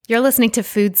You're listening to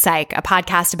Food Psych, a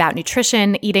podcast about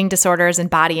nutrition, eating disorders, and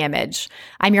body image.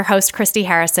 I'm your host, Christy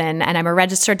Harrison, and I'm a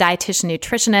registered dietitian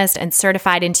nutritionist and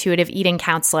certified intuitive eating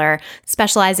counselor,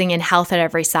 specializing in health at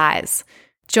every size.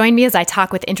 Join me as I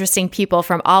talk with interesting people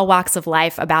from all walks of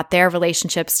life about their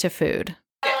relationships to food.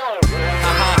 I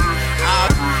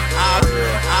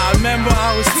remember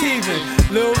I was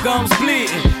teething, little gums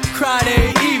bleeding, cried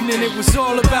every evening, it was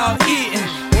all about eating.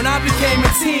 When I became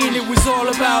a teen, it was all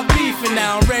about beefing.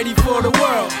 Now I'm ready for the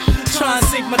world, trying to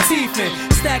sink my teeth in.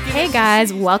 Hey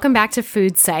guys, welcome back to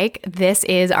Food Psych. This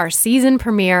is our season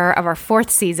premiere of our 4th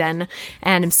season,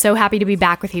 and I'm so happy to be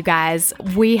back with you guys.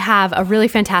 We have a really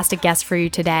fantastic guest for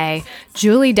you today.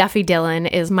 Julie Duffy Dillon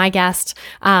is my guest.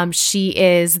 She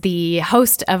is the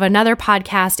host of another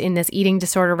podcast in this eating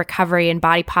disorder recovery and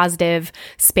body positive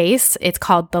space. It's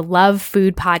called the Love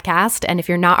Food Podcast, and if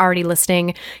you're not already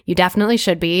listening, you definitely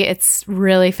should be. It's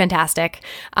really fantastic.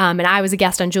 And I was a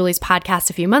guest on Julie's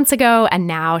podcast a few months ago, and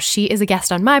now she is a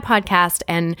guest on my podcast,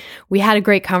 and we had a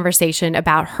great conversation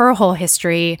about her whole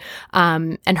history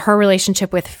and her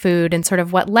relationship with food and sort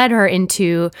of what led her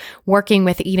into working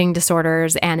with eating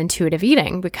disorders and intuitive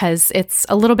eating, because it's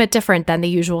a little bit different than the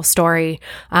usual story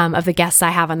of the guests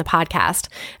I have on the podcast.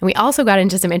 And we also got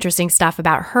into some interesting stuff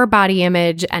about her body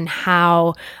image and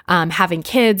how having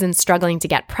kids and struggling to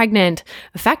get pregnant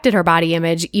affected her body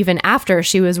image even after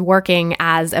she was working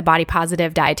as a body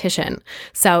positive dietitian.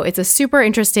 So it's a super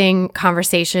interesting conversation,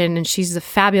 and she's a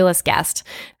fabulous guest,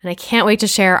 and I can't wait to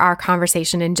share our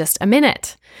conversation in just a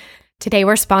minute. Today,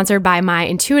 we're sponsored by my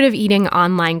intuitive eating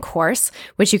online course,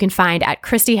 which you can find at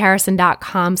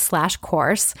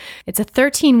christyharrison.com/course. It's a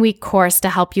 13-week course to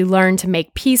help you learn to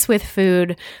make peace with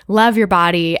food, love your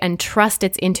body, and trust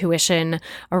its intuition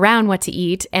around what to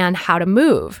eat and how to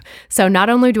move. So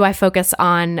not only do I focus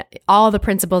on all the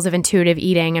principles of intuitive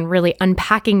eating and really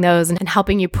unpacking those and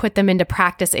helping you put them into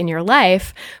practice in your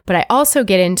life, but I also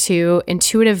get into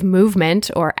intuitive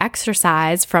movement or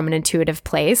exercise from an intuitive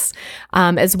place,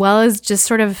 as well as just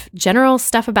sort of general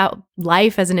stuff about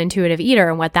life as an intuitive eater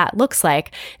and what that looks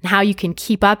like and how you can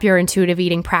keep up your intuitive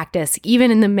eating practice even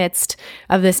in the midst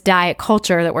of this diet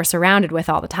culture that we're surrounded with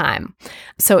all the time.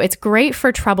 So it's great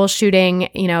for troubleshooting.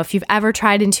 You know, if you've ever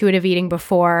tried intuitive eating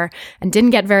before and didn't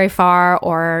get very far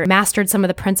or mastered some of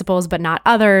the principles but not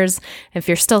others, if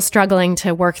you're still struggling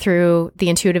to work through the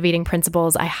intuitive eating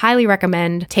principles, I highly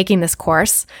recommend taking this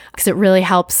course because it really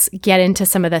helps get into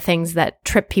some of the things that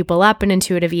trip people up in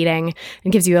intuitive eating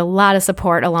and gives you a lot of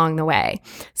support along the way.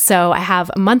 So I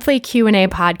have a monthly Q&A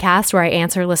podcast where I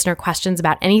answer listener questions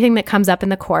about anything that comes up in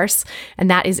the course, and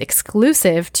that is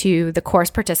exclusive to the course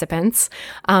participants.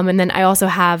 And then I also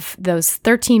have those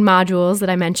 13 modules that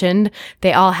I mentioned.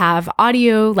 They all have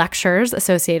audio lectures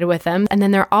associated with them, and then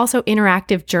there are also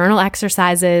interactive journal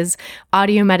exercises,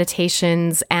 audio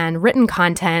meditations, and written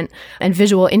content and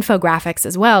visual infographics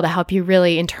as well to help you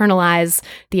really internalize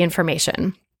the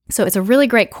information. So it's a really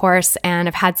great course, and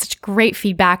I've had such great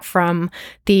feedback from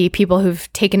the people who've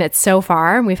taken it so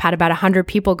far. We've had about 100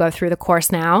 people go through the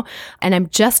course now, and I'm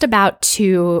just about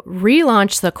to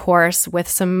relaunch the course with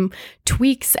some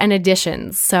tweaks and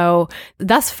additions. So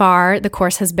thus far, the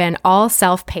course has been all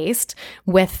self-paced,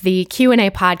 with the Q&A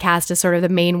podcast as sort of the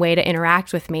main way to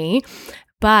interact with me.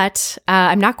 But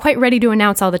I'm not quite ready to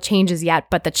announce all the changes yet,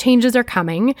 but the changes are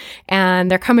coming, and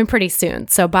they're coming pretty soon.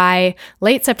 So by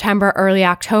late September, early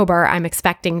October, I'm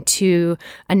expecting to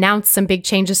announce some big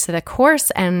changes to the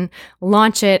course and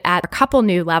launch it at a couple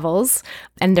new levels.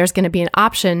 And there's going to be an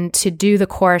option to do the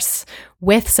course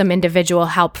with some individual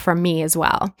help from me as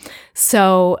well.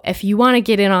 So if you want to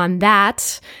get in on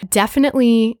that,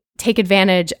 definitely take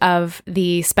advantage of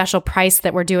the special price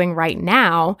that we're doing right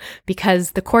now, because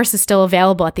the course is still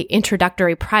available at the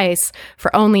introductory price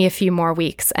for only a few more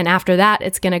weeks. And after that,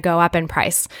 it's going to go up in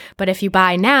price. But if you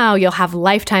buy now, you'll have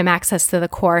lifetime access to the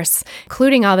course,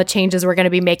 including all the changes we're going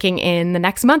to be making in the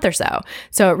next month or so.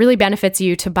 So it really benefits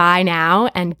you to buy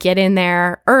now and get in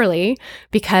there early,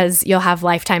 because you'll have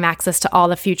lifetime access to all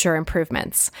the future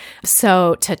improvements.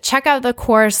 So to check out the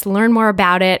course, learn more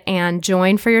about it, and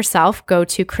join for yourself, go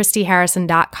to christyharrison.com/course.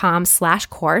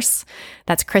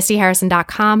 That's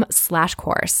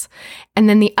christyharrison.com/course. And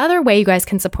then the other way you guys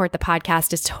can support the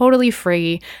podcast is totally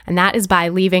free, and that is by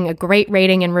leaving a great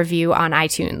rating and review on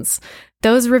iTunes.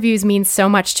 Those reviews mean so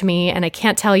much to me, and I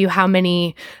can't tell you how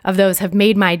many of those have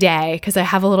made my day, because I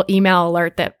have a little email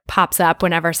alert that pops up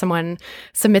whenever someone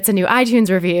submits a new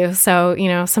iTunes review. So,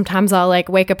 sometimes I'll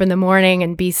wake up in the morning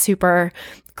and be super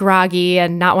groggy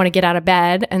and not want to get out of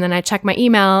bed. And then I check my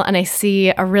email and I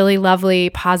see a really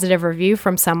lovely positive review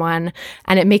from someone,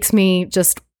 and it makes me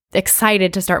just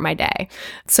excited to start my day.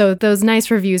 So those nice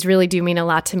reviews really do mean a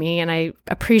lot to me, and I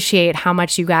appreciate how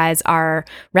much you guys are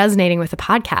resonating with the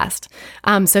podcast.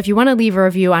 So if you want to leave a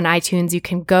review on iTunes, you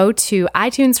can go to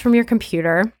iTunes from your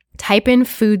computer, type in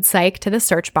Food Psych to the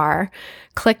search bar,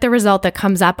 click the result that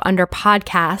comes up under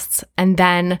podcasts, and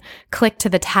then click to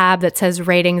the tab that says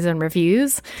ratings and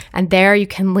reviews. And there you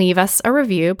can leave us a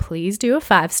review. Please do a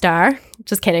 5-star.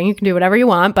 Just kidding. You can do whatever you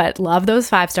want, but love those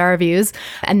 5-star reviews.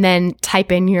 And then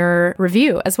type in your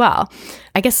review as well.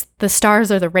 I guess the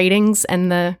stars are the ratings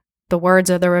and the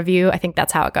words are the review. I think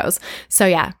that's how it goes. So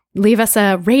yeah, leave us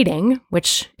a rating,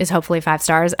 which is hopefully 5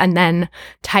 stars, and then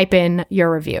type in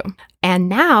your review. And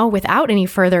now, without any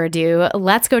further ado,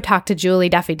 let's go talk to Julie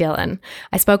Duffy Dillon.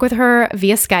 I spoke with her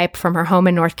via Skype from her home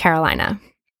in North Carolina.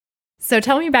 So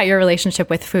tell me about your relationship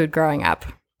with food growing up.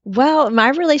 Well, my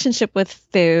relationship with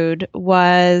food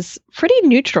was pretty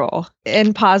neutral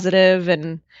and positive.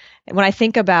 And when I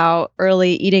think about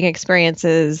early eating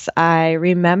experiences, I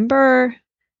remember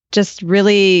just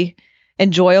really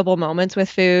enjoyable moments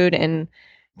with food and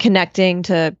connecting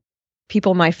to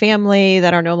people in my family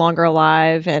that are no longer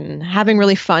alive and having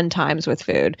really fun times with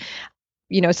food.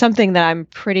 Something that I'm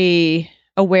pretty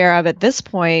aware of at this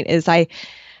point is I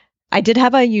did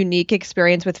have a unique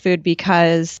experience with food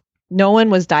because no one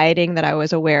was dieting that I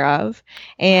was aware of.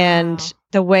 And Wow.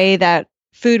 The way that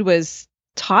food was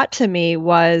taught to me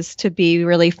was to be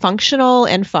really functional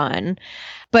and fun.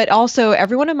 But also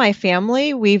everyone in my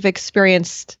family, we've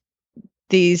experienced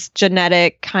these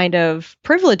genetic kind of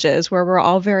privileges where we're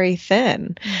all very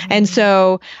thin. And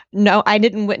so, no, I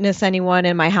didn't witness anyone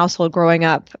in my household growing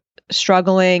up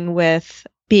struggling with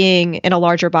being in a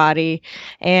larger body.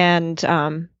 And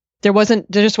there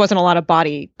just wasn't a lot of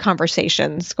body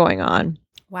conversations going on.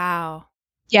 Wow.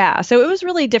 Yeah. So it was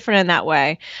really different in that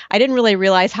way. I didn't really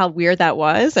realize how weird that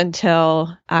was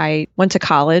until I went to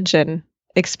college and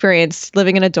experienced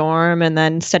living in a dorm and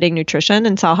then studying nutrition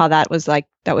and saw how that was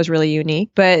really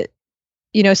unique. But,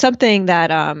 something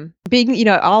that being,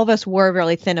 all of us were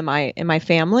really thin in my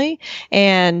family.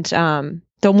 And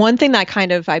the one thing that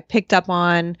kind of I picked up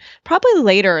on probably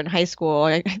later in high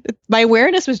school, my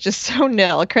awareness was just so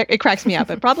nil. It cracks me up.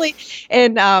 But probably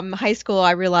in high school,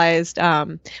 I realized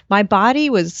my body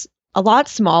was a lot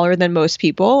smaller than most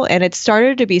people. And it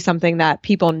started to be something that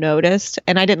people noticed,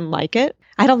 and I didn't like it.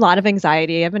 I had a lot of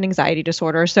anxiety. I have an anxiety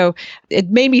disorder. So it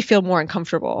made me feel more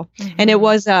uncomfortable. And it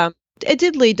was, it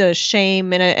did lead to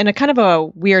shame in a kind of a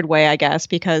weird way, I guess,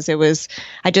 because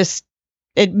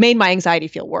it made my anxiety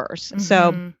feel worse.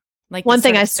 So like one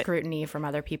thing scrutiny from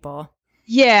other people.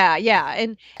 Yeah.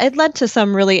 And it led to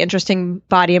some really interesting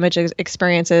body image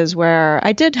experiences where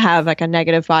I did have like a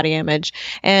negative body image.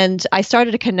 And I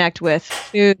started to connect with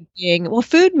food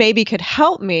food maybe could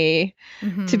help me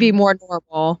to be more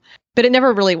normal, but it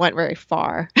never really went very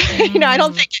far. I don't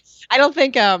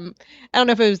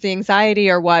know if it was the anxiety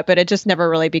or what, but it just never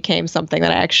really became something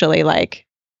that I actually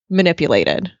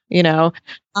manipulated, or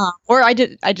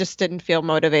I just didn't feel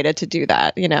motivated to do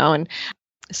that, and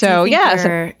so,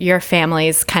 your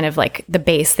family's kind of like the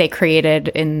base they created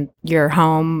in your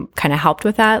home kind of helped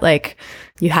with that. Like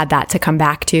you had that to come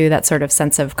back to, that sort of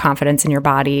sense of confidence in your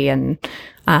body and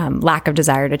lack of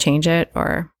desire to change it,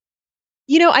 or?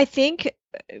 I think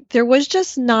there was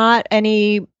just not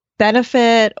any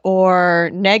benefit or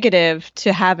negative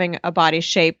to having a body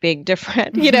shape being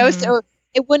different, so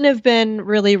it wouldn't have been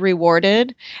really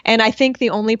rewarded. And I think the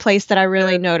only place that I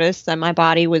really noticed that my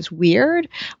body was weird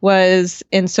was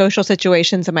in social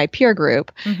situations in my peer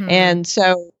group. And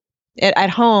so at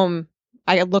home,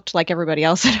 I looked like everybody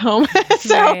else at home.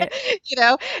 So,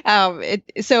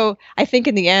 so I think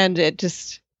in the end,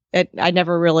 I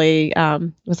never really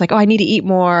was like, oh, I need to eat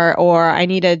more, or I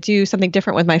need to do something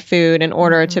different with my food in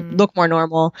order to look more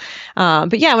normal.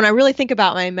 But yeah, when I really think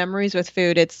about my memories with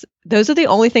food, those are the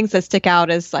only things that stick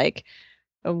out as like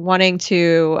wanting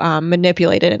to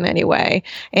manipulate it in any way.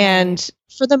 And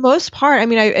for the most part, I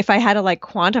mean, if I had to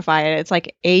quantify it, it's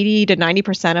like 80 to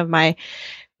 90% of my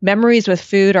memories with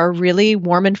food are really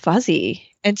warm and fuzzy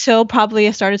until probably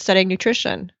I started studying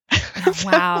nutrition.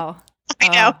 Wow. I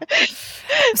know.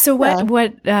 So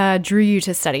what drew you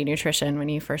to study nutrition when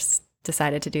you first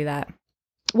decided to do that?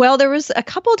 Well, there was a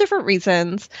couple of different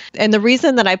reasons. And the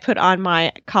reason that I put on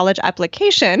my college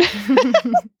application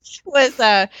was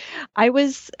I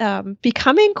was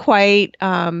becoming quite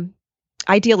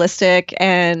idealistic.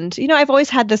 And, I've always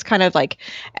had this kind of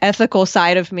ethical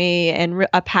side of me and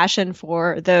a passion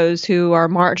for those who are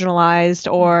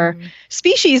marginalized or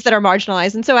species that are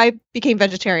marginalized. And so I became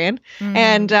vegetarian.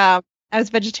 And I was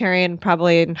vegetarian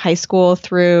probably in high school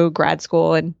through grad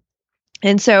school. And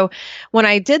And so when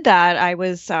I did that, I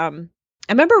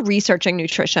remember researching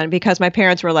nutrition because my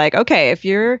parents were like, okay, if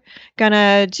you're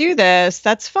gonna do this,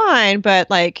 that's fine. But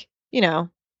like,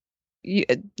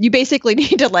 you basically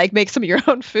need to like make some of your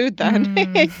own food then.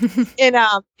 And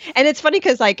it's funny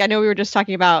because like I know we were just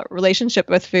talking about relationship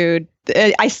with food.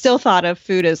 I still thought of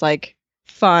food as like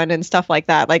fun and stuff like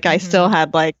that. Like I still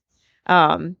had like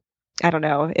I don't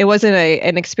know. It wasn't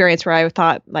an experience where I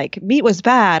thought like meat was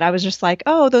bad. I was just like,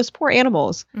 oh, those poor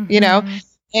animals,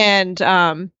 And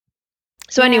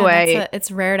so anyway, it's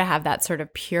rare to have that sort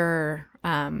of pure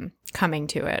coming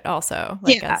to it also,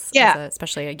 like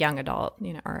especially a young adult,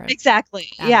 or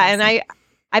exactly. Yeah. And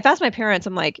I've asked my parents,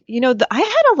 I'm like, I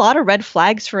had a lot of red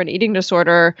flags for an eating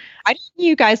disorder. I didn't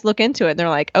you guys look into it. And they're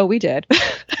like, oh, we did.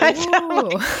 And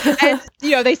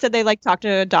they said they like talked to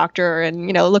a doctor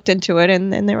and, looked into it.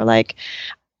 And they were like,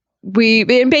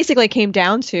 it basically came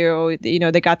down to,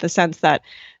 they got the sense that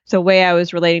the way I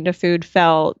was relating to food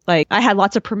felt like I had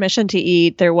lots of permission to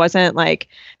eat. There wasn't like,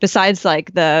 besides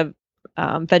like the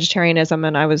vegetarianism,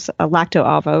 and I was a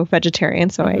lacto-ovo vegetarian.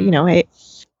 So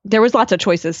there was lots of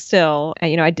choices still.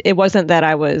 And, it wasn't that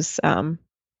I was,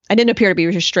 I didn't appear to be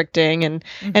restricting and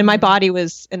my body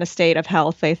was in a state of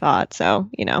health, they thought. So,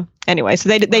 anyway, so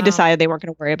they decided they weren't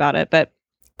going to worry about it, but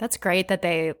that's great that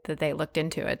they looked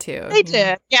into it too. They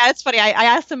did. Yeah. It's funny. I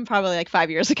asked them probably like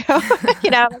 5 years ago,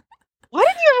 why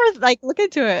did you ever like look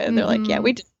into it? And they're like, yeah,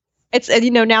 we did. It's,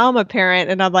 now I'm a parent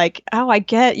and I'm like, oh, I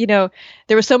get, there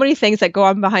were so many things that go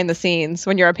on behind the scenes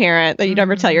when you're a parent that you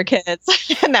never tell your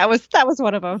kids. And that was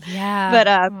one of them. Yeah.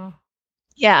 But,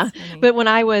 yeah. But when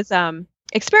I was,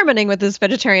 experimenting with this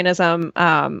vegetarianism,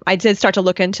 I did start to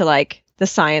look into like the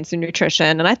science of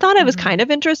nutrition and I thought it was kind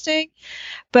of interesting,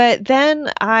 but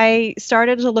then I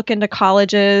started to look into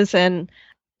colleges and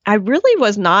I really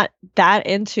was not that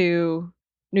into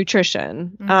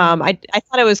nutrition. I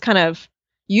thought it was kind of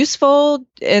useful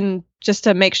and just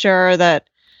to make sure that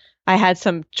I had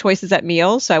some choices at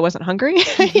meals so I wasn't hungry,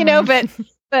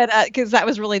 but because that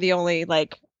was really the only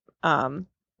like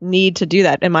need to do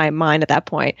that in my mind at that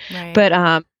point. Right.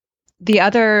 But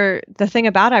the thing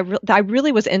about I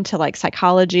really was into like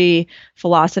psychology,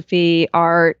 philosophy,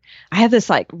 art. I have this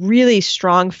like really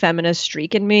strong feminist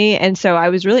streak in me. And so I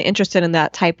was really interested in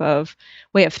that type of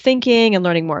way of thinking and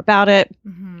learning more about it.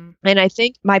 And I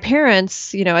think my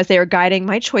parents, as they were guiding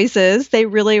my choices, they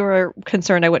really were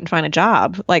concerned I wouldn't find a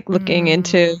job, like looking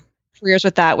into careers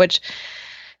with that, which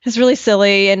is really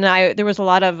silly. And there was a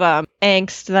lot of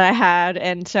angst that I had.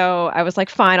 And so I was like,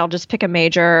 fine, I'll just pick a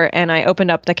major. And I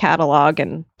opened up the catalog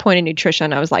and pointed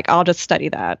nutrition. I was like, I'll just study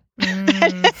that. And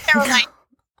they're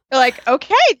like,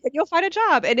 okay, then you'll find a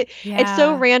job. And it's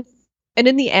so random. And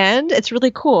in the end, it's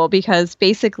really cool because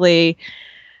basically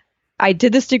I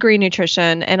did this degree in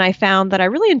nutrition and I found that I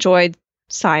really enjoyed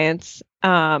science.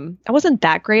 I wasn't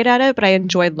that great at it, but I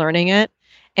enjoyed learning it.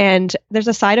 And there's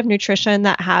a side of nutrition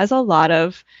that has a lot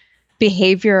of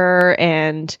behavior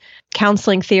and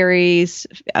counseling theories,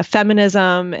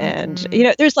 feminism, and,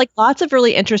 there's like lots of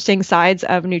really interesting sides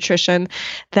of nutrition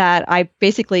that I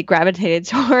basically gravitated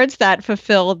towards that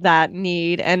fulfilled that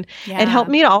need and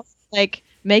helped me to also like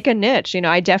make a niche.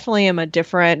 I definitely am a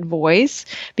different voice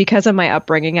because of my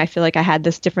upbringing. I feel like I had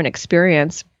this different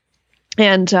experience.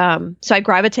 And so I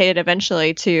gravitated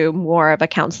eventually to more of a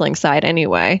counseling side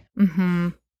anyway.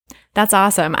 That's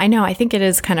awesome. I know. I think it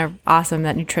is kind of awesome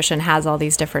that nutrition has all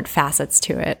these different facets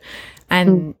to it.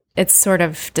 And it's sort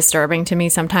of disturbing to me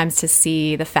sometimes to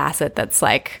see the facet that's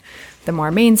like the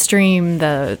more mainstream,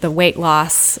 the weight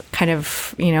loss kind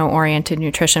of, oriented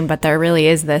nutrition. But there really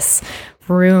is this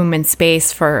room and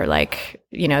space for like,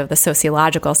 the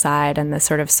sociological side and the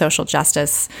sort of social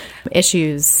justice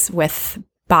issues with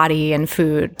body and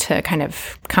food to kind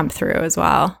of come through as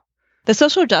well. The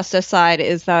social justice side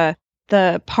is the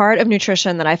part of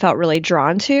nutrition that I felt really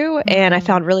drawn to and I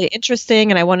found really interesting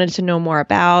and I wanted to know more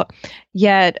about.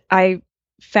 Yet I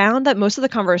found that most of the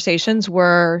conversations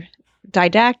were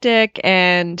didactic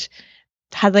and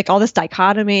had like all this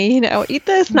dichotomy, eat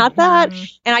this, not that.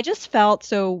 And I just felt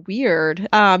so weird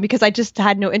because I just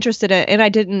had no interest in it and I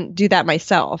didn't do that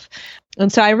myself.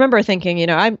 And so I remember thinking,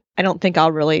 I don't think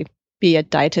I'll really be a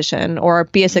dietitian or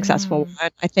be a successful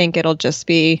one. I think it'll just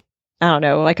be, I don't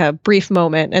know, like a brief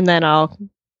moment and then I'll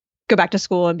go back to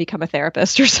school and become a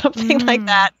therapist or something like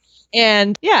that.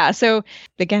 And so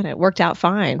again, it worked out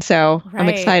fine. So I'm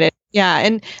excited. Yeah.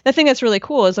 And the thing that's really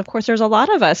cool is, of course, there's a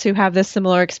lot of us who have this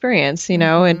similar experience,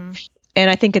 and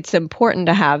I think it's important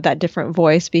to have that different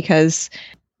voice because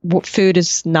food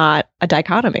is not a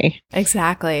dichotomy.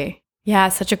 Exactly. Yeah,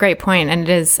 such a great point. And it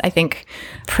is, I think,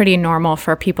 pretty normal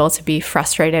for people to be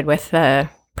frustrated with the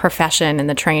profession and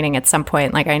the training at some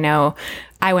point. Like I know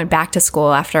I went back to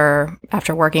school after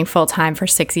working full time for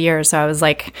 6 years. So I was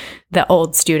like the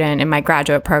old student in my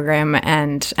graduate program,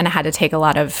 and I had to take a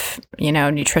lot of,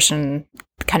 nutrition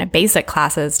kind of basic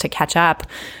classes to catch up,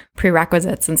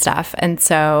 prerequisites and stuff. And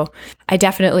so I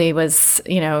definitely was,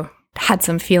 had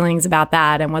some feelings about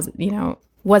that, and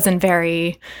wasn't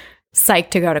very psyched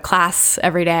to go to class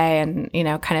every day, and,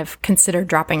 kind of considered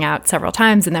dropping out several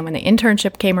times. And then when the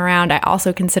internship came around, I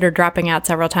also considered dropping out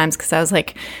several times because I was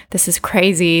like, this is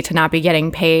crazy to not be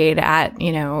getting paid at,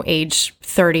 age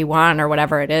 31 or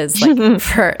whatever it is, like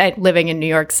for living in New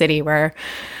York City where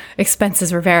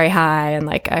expenses were very high. And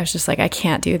like, I was just like, I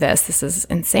can't do this. This is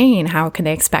insane. How can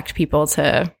they expect people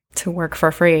to work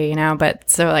for free, But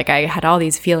so like I had all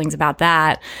these feelings about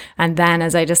that. And then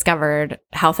as I discovered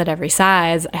health at every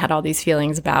size, I had all these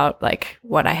feelings about like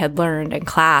what I had learned in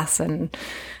class and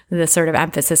the sort of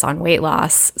emphasis on weight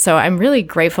loss. So I'm really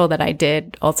grateful that I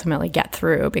did ultimately get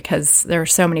through, because there were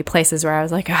so many places where I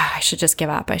was like, I should just give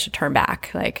up. I should turn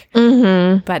back. Like,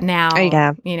 but now,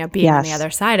 being on the other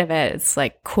side of it, it's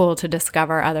like cool to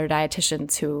discover other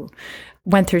dietitians who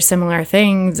went through similar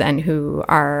things and who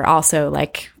are also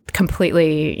like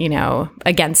completely,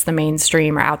 against the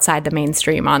mainstream or outside the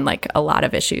mainstream on like a lot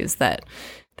of issues that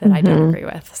I don't agree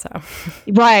with. So,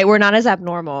 right. We're not as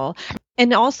abnormal.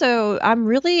 And also I'm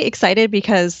really excited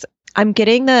because I'm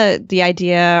getting the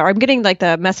idea, or I'm getting like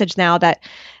the message now that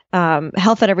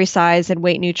health at every size and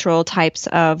weight neutral types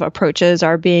of approaches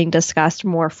are being discussed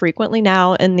more frequently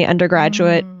now in the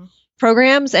undergraduate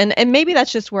programs. And maybe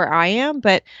that's just where I am,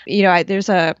 but there's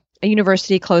a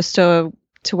university close to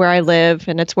where I live,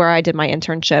 and it's where I did my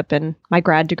internship and my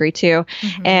grad degree too.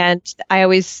 And I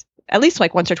always, at least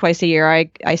like once or twice a year,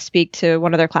 I speak to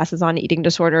one of their classes on eating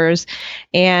disorders,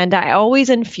 and I always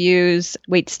infuse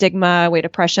weight stigma, weight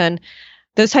oppression,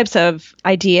 those types of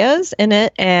ideas in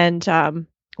it. And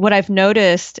what I've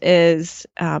noticed is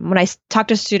when I talk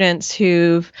to students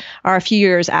who are a few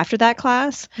years after that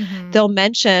class, they'll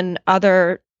mention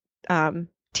other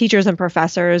teachers and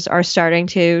professors are starting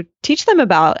to teach them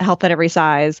about health at every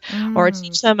size or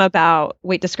teach them about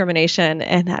weight discrimination.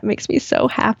 And that makes me so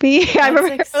happy.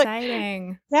 That's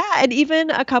exciting. And even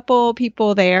a couple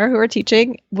people there who are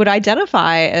teaching would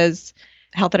identify as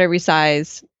health at every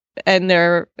size and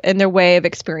their way of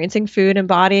experiencing food and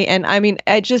body. And I mean,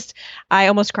 I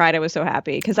almost cried. I was so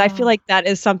happy because I feel like that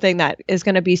is something that is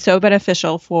going to be so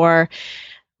beneficial for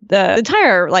the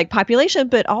entire like population.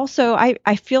 But also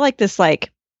I feel like this like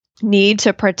need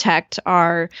to protect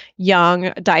our young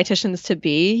dietitians to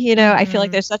be, I feel like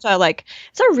there's such a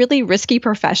it's a really risky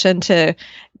profession to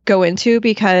go into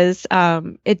because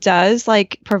it does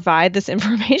like provide this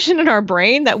information in our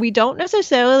brain that we don't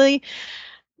necessarily,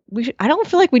 I don't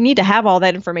feel like we need to have all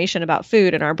that information about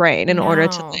food in our brain in order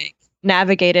to like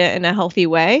navigate it in a healthy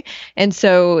way. And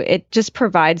so it just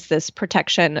provides this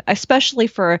protection, especially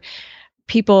for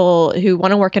people who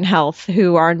want to work in health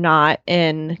who are not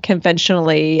in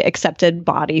conventionally accepted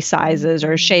body sizes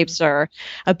or shapes or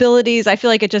abilities. I feel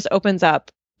like it just opens up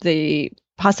the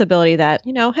possibility that,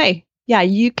 hey, yeah,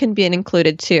 you can be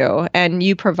included too. And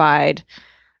you provide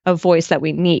a voice that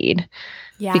we need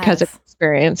because of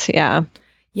experience. Yeah.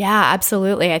 Yeah,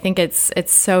 absolutely. I think it's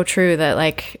so true that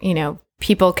like,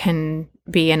 people can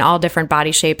be in all different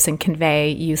body shapes and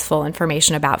convey useful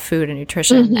information about food and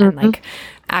nutrition and like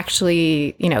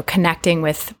actually, connecting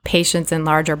with patients in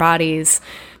larger bodies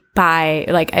by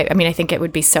like, I think it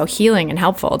would be so healing and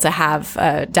helpful to have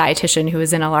a dietitian who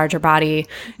is in a larger body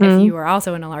if you are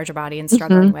also in a larger body and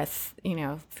struggling with,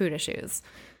 food issues.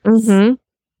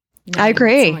 I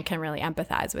agree. Someone can really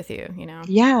empathize with you,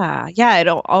 Yeah.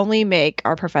 It'll only make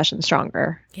our profession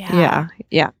stronger. Yeah.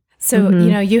 So,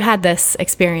 you had this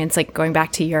experience, like going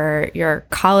back to your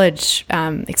college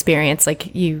experience,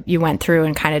 like you went through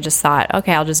and kind of just thought,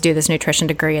 okay, I'll just do this nutrition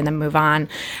degree and then move on.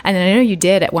 And then I know you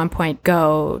did at one point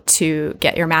go to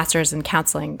get your master's in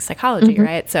counseling psychology,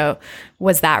 right? So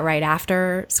was that right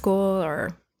after school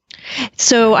or?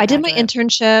 So I did my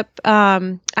internship.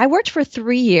 I worked for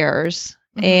 3 years.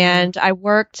 And I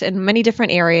worked in many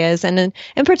different areas. And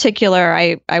in particular,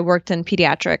 I worked in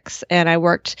pediatrics and I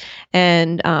worked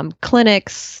in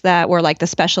clinics that were like the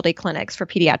specialty clinics for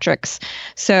pediatrics.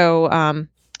 So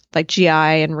like GI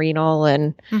and renal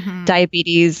and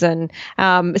diabetes. And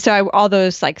so all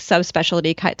those like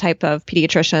subspecialty type of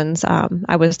pediatricians,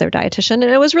 I was their dietitian. And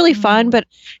it was really fun, but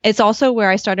it's also where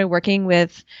I started working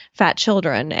with fat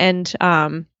children. And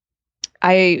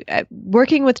I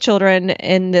working with children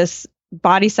in this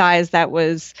body size that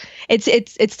was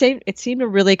it seemed to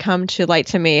really come to light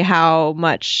to me how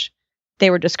much they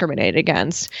were discriminated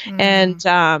against, and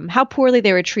how poorly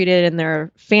they were treated in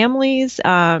their families,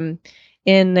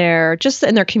 in their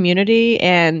community.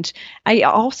 And I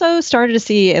also started to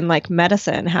see in like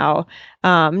medicine how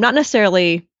not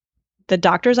necessarily the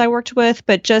doctors I worked with,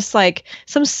 but just like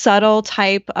some subtle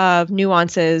type of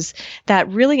nuances that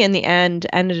really in the end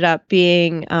ended up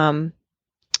being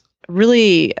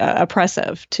really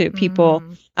oppressive to people,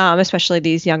 especially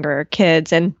these younger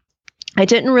kids. And I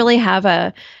didn't really have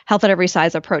a health at every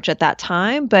size approach at that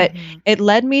time, but it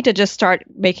led me to just start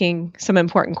making some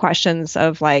important questions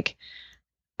of like,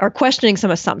 or questioning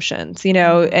some assumptions,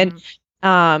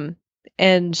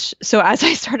 and so as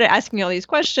I started asking all these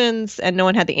questions and no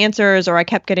one had the answers, or I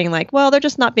kept getting like, well, they're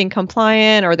just not being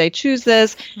compliant, or they choose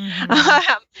this. And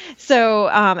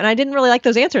I didn't really like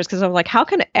those answers because I'm like, how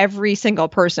can every single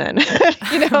person,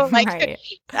 Right.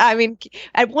 I mean,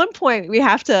 at some point we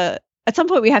have to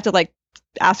like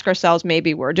ask ourselves,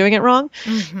 maybe we're doing it wrong.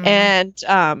 And,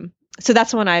 so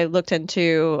that's when I looked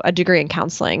into a degree in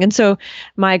counseling. And so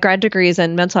my grad degree is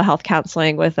in mental health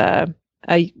counseling with a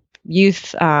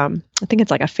youth, I think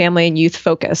it's like a family and youth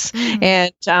focus.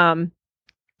 And I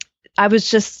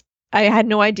had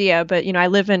no idea, but I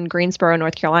live in Greensboro,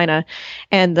 North Carolina,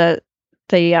 and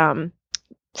the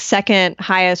second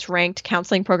highest ranked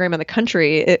counseling program in the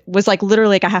country, it was like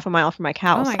literally like a half a mile from my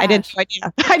house. Oh my I didn't know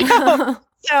idea. I know.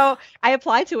 So I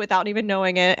applied to it without even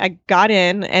knowing it. I got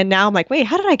in, and now I'm like, wait,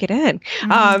 how did I get in?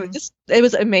 It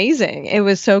was amazing. It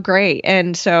was so great.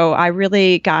 And so I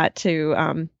really got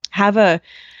to have a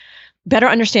better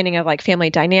understanding of like family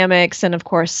dynamics and of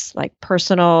course like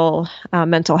personal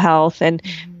mental health. And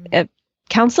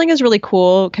counseling is really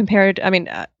cool compared. I mean,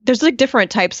 there's like different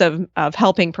types of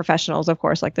helping professionals, of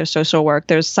course, like there's social work,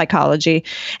 there's psychology,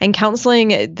 and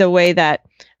counseling, the way that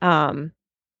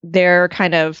they're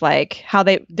kind of like how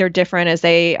they're different is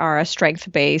they are a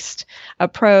strength-based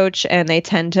approach, and they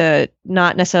tend to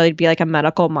not necessarily be like a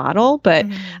medical model, but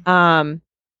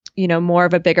more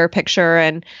of a bigger picture.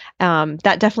 And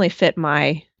that definitely fit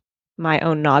my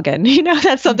own noggin.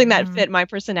 That's something that fit my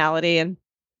personality. And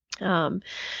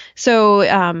so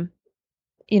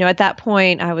at that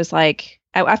point I was like,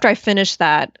 after I finished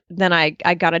that, then I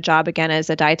got a job again as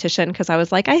a dietitian, because I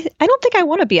was like, I don't think I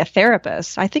want to be a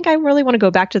therapist. I think I really want to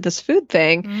go back to this food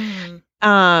thing.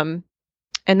 And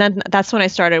then that's when I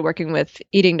started working with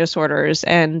eating disorders.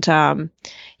 And,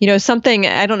 something,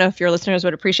 I don't know if your listeners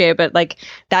would appreciate it, but like,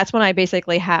 that's when I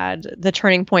basically had the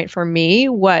turning point for me.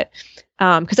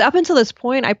 Because up until this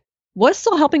point, I was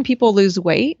still helping people lose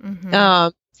weight.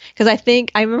 Because I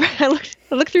remember I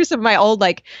looked through some of my old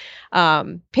like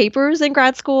papers in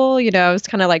grad school. I was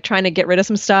kind of like trying to get rid of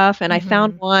some stuff, and I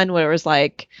found one where it was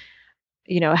like,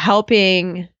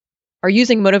 helping or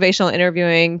using motivational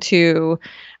interviewing to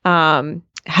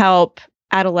help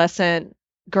adolescent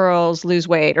girls lose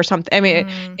weight or something. I mean,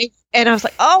 and I was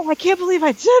like, oh, I can't believe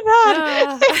I did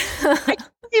that. I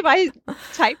can't believe I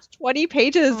typed 20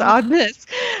 pages on this.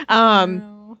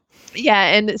 Yeah.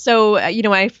 And so,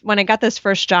 when I got this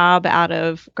first job out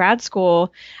of grad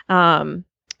school,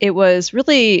 it was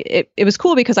really, it was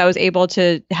cool because I was able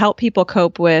to help people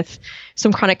cope with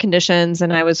some chronic conditions,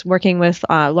 and I was working with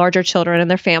larger children and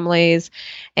their families,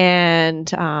 and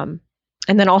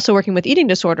then also working with eating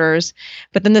disorders.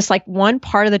 But then this like one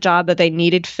part of the job that they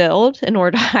needed filled in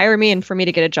order to hire me and for me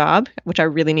to get a job, which I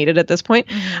really needed at this point,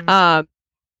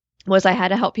 was I had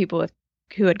to help people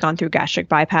who had gone through gastric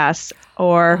bypass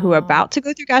or who were about to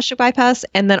go through gastric bypass,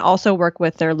 and then also work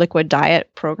with their liquid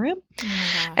diet program.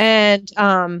 And,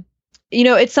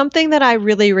 it's something that I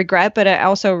really regret, but I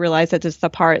also realize that it's the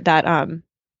part that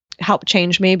helped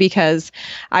change me, because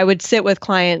I would sit with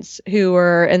clients who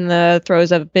were in the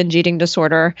throes of binge eating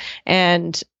disorder,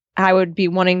 and I would be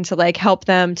wanting to like help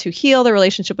them to heal their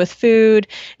relationship with food.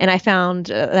 And I found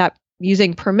that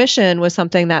using permission was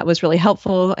something that was really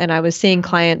helpful. And I was seeing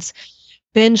clients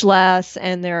binge less,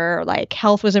 and their like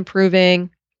health was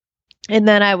improving. And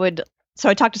then I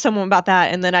talked to someone about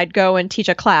that, and then I'd go and teach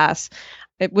a class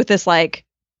with this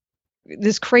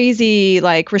this crazy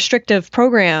like restrictive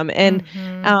program. And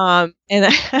I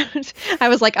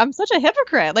was like, I'm such a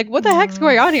hypocrite. Like, what the heck's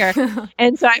going on here?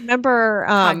 And so I remember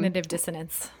cognitive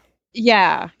dissonance.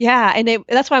 Yeah. And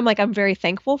that's why I'm like, I'm very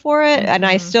thankful for it. And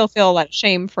I still feel like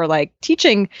shame for like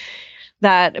teaching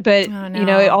that, but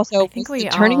it also was the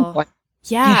turning point.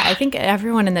 Yeah, I think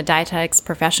everyone in the dietetics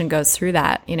profession goes through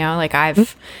that, like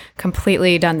I've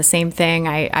completely done the same thing.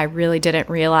 I really didn't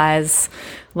realize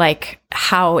like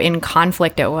how in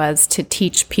conflict it was to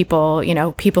teach people,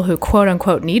 people who quote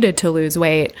unquote needed to lose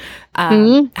weight,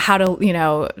 how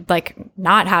to, like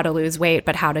not how to lose weight,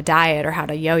 but how to diet or how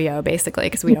to yo-yo, basically,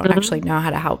 because we don't actually know how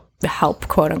to help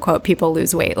quote unquote people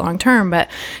lose weight long term. But,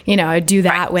 I do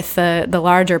that with the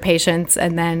larger patients.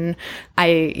 And then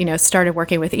I, started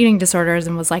working with eating disorders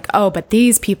and was like, oh, but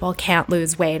these people can't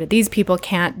lose weight. These people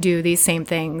can't do these same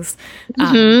things,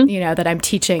 that I'm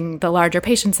teaching the larger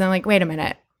patients. And I'm like, wait a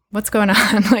minute. What's going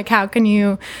on? Like, how can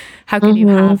you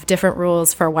have different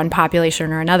rules for one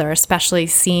population or another, especially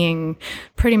seeing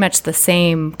pretty much the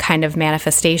same kind of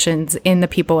manifestations in the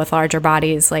people with larger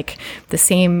bodies, like the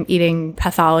same eating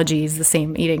pathologies, the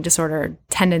same eating disorder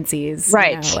tendencies,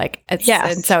 right?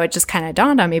 And so it just kind of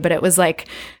dawned on me, but it was like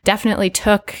definitely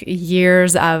took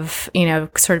years of,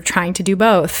 sort of trying to do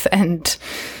both. And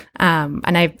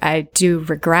I do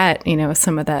regret,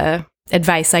 some of the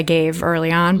advice I gave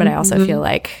early on, but I also feel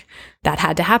like that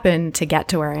had to happen to get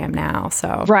to where I am now.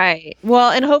 So, right.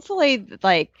 Well, and hopefully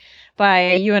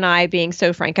by you and I being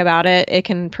so frank about it, it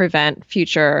can prevent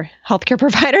future healthcare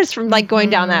providers from going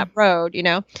down that road,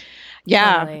 Yeah.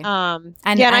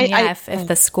 Totally. If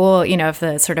the school, if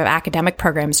the sort of academic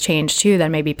programs change too, then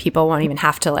maybe people won't even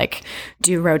have to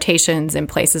do rotations in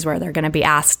places where they're going to be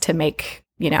asked to make,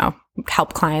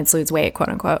 help clients lose weight, quote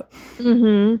unquote.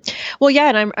 Well, yeah.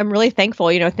 And I'm really thankful,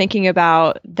 thinking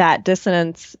about that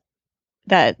dissonance,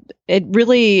 that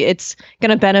it's going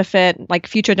to benefit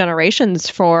future generations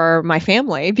for my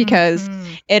family, because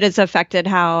it has affected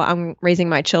how I'm raising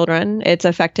my children. It's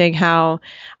affecting how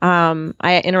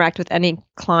I interact with any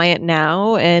client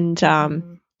now, and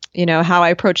how I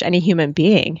approach any human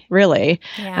being, really.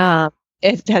 Yeah.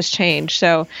 It has changed.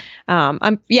 So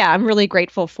I'm really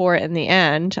grateful for it in the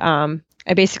end.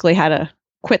 I basically had to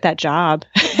quit that job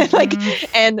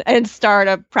and start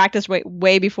a practice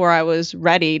way before I was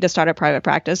ready to start a private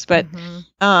practice. But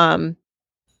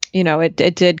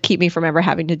it did keep me from ever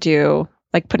having to do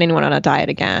put anyone on a diet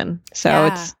again.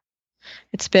 So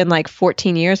it's been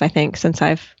 14 years, I think, since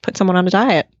I've put someone on a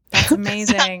diet. That's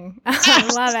amazing.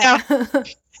 I love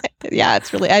it. Yeah,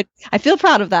 it's really, I feel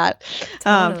proud of that.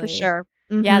 Totally. For sure.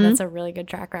 Yeah, that's a really good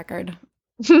track record.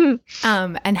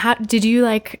 And how did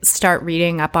you start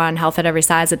reading up on health at every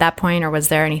size at that point, or was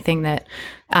there anything that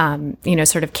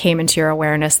sort of came into your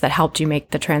awareness that helped you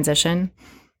make the transition?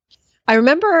 I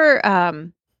remember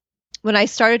when I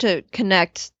started to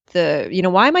connect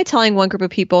why am I telling one group of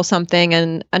people something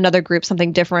and another group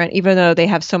something different, even though they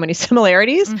have so many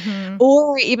similarities,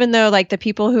 or even though the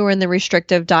people who are in the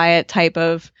restrictive diet type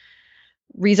of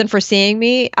reason for seeing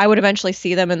me, I would eventually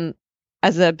see them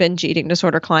as a binge eating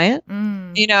disorder client,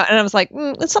 and I was like,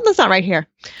 something's not right here.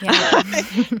 Yeah.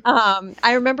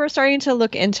 I remember starting to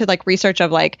look into research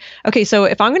of okay, so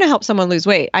if I'm going to help someone lose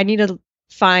weight, I need to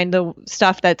find the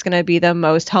stuff that's going to be the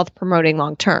most health promoting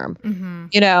long term,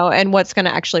 and what's going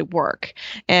to actually work.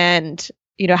 And,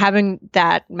 having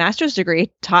that master's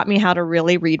degree taught me how to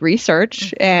really read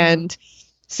research. And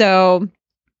so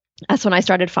that's when I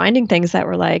started finding things that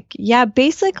were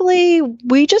basically,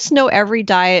 we just know every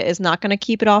diet is not going to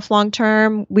keep it off long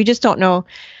term. We just don't know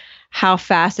how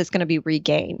fast it's going to be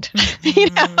regained. Okay.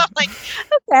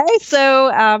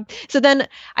 So then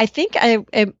I think I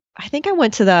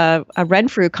went to a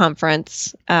Renfrew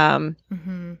conference, and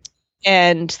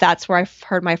that's where I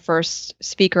heard my first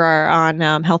speaker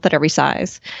on health at every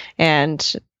size.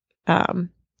 And I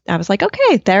was like,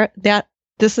 okay,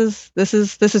 this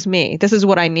is me. This is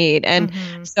what I need. And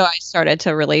so I started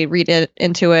to really read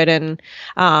into it. And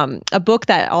a book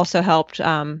that also helped,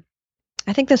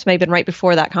 I think this may have been right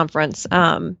before that conference,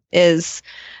 is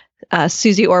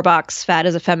Susie Orbach's Fat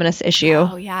is a Feminist Issue.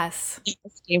 Oh, yes.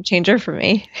 It's a game changer for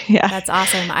me. Yeah. That's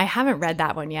awesome. I haven't read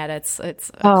that one yet. It's a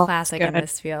classic in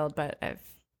this field, but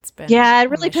it's been. Yeah, it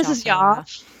really pisses you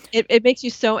off. It makes you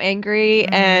so angry,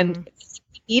 and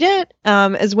eat it.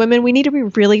 As women, we need to be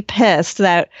really pissed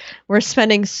that we're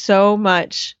spending so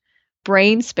much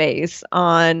brain space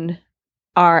on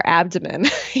our abdomen,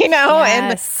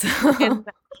 Yes. and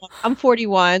I'm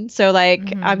 41, so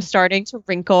I'm starting to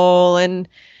wrinkle and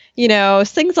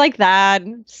things like that,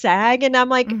 and sag, and I'm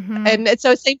like, and it's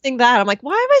so same thing that I'm like,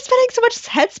 why am I spending so much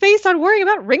headspace on worrying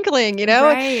about wrinkling?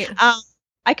 Right.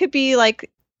 I could be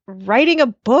writing a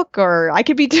book, or I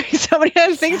could be doing so many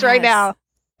other things right now.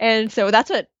 And so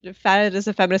that's what Fat is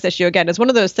a Feminist Issue, again, is one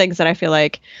of those things that I feel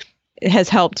like it has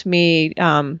helped me.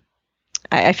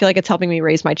 I feel like it's helping me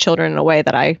raise my children in a way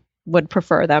that I would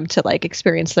prefer them to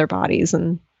experience their bodies,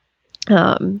 and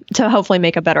to hopefully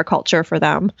make a better culture for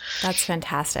them. That's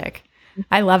fantastic.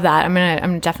 I love that.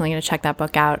 I'm definitely gonna check that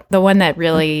book out. The one that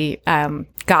really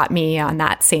got me on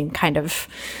that same kind of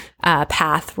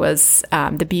path was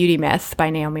The Beauty Myth by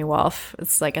Naomi Wolf.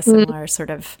 It's a similar sort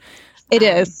of it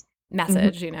is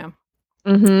message,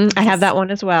 I have that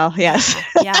one as well. Yes.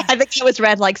 Yeah. I think it was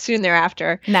read like soon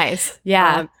thereafter. Nice.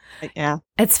 Yeah. Yeah.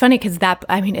 It's funny because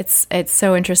it's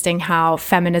so interesting how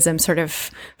feminism sort of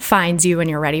finds you when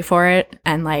you're ready for it.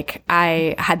 And like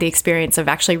I had the experience of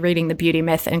actually reading The Beauty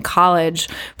Myth in college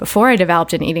before I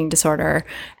developed an eating disorder.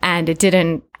 And it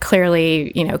didn't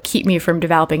clearly, keep me from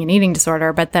developing an eating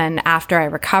disorder. But then after I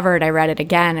recovered, I read it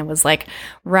again and was like,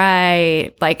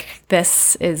 right, like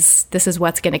this is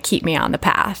what's going to keep me on the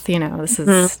path.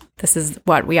 This is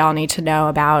what we all need to know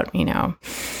about,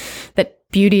 that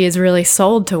beauty is really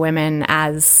sold to women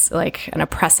as like an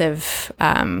oppressive,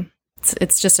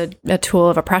 it's just a tool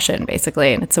of oppression,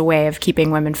 basically. And it's a way of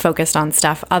keeping women focused on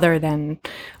stuff other than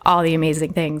all the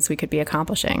amazing things we could be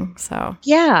accomplishing. So,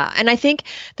 yeah. And I think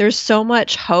there's so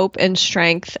much hope and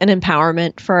strength and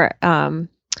empowerment for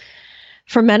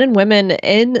men and women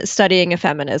in studying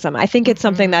feminism. I think it's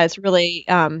something that is really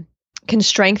can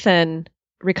strengthen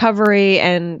recovery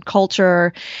and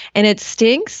culture. And it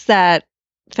stinks that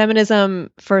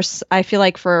feminism I feel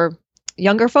like for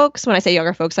younger folks, when I say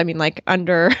younger folks, I mean like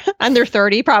under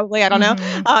 30, probably, I don't know,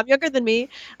 younger than me,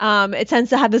 it tends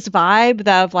to have this vibe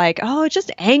of like, oh, it's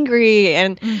just angry.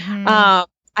 And I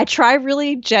try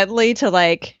really gently to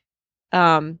like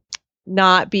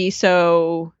not be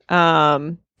so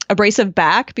abrasive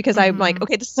back, because I'm like,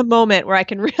 okay, this is a moment where I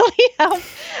can really help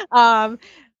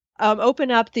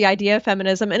open up the idea of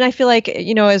feminism. And I feel like,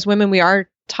 as women, we are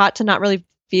taught to not really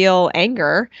feel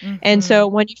anger. And so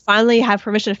when you finally have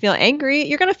permission to feel angry,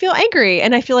 you're going to feel angry.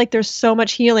 And I feel like there's so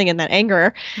much healing in that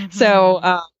anger. So,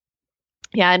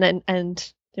 yeah.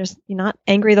 And there's, you're not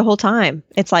angry the whole time.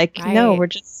 It's like, no, we're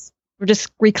just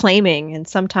reclaiming. And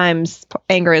sometimes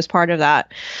anger is part of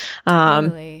that.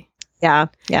 Totally. Yeah.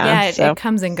 It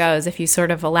comes and goes if you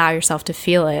sort of allow yourself to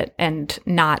feel it and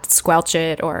not squelch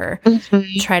it or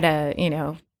try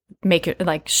to, make it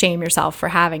like shame yourself for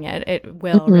having it. It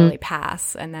will really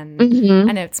pass. And then,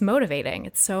 and it's motivating.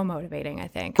 It's so motivating, I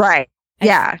think. Right.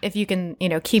 Yeah. If you can,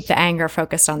 keep the anger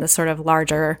focused on the sort of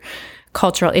larger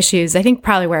cultural issues, I think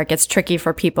probably where it gets tricky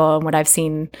for people and what I've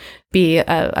seen be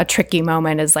a tricky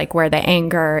moment is like where the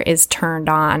anger is turned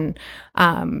on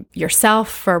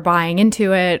yourself for buying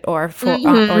into it or for,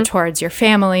 or towards your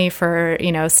family for,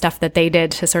 stuff that they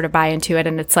did to sort of buy into it.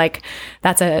 And it's like,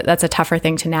 that's a tougher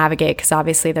thing to navigate because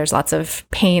obviously there's lots of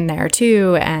pain there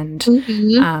too. And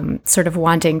sort of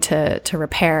wanting to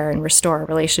repair and restore a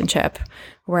relationship.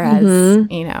 Whereas,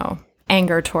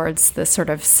 anger towards the sort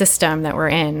of system that we're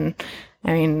in.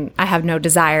 I mean, I have no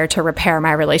desire to repair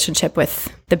my relationship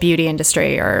with the beauty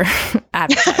industry or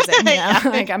advertising.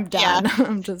 Like I'm done. Yeah.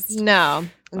 I'm just no.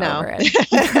 over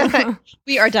it.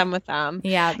 We are done with them.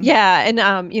 Yeah. Yeah. And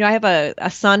I have a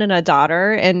son and a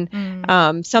daughter, and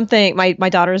my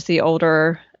daughter's the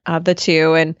older of the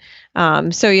two, and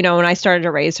so when I started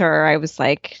to raise her, I was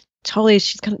like,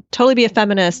 she's gonna totally be a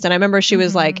feminist. And I remember she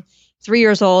was like 3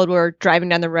 years old. We were driving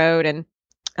down the road,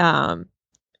 and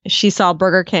she saw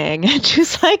Burger King, and she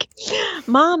was like,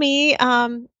 "Mommy,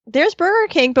 there's Burger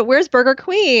King, but where's Burger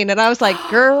Queen?" And I was like,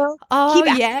 "Girl, keep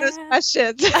asking those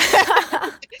questions."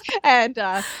 And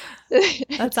that's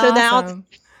so awesome. now,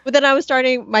 but then I was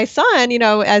starting my son,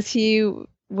 as he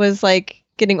was like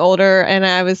getting older, and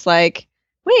I was like,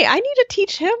 "Wait, I need to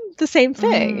teach him the same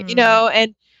thing,"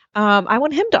 and I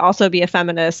want him to also be a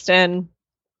feminist. And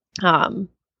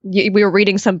we were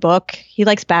reading some book. He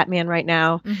likes Batman right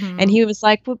now. And he was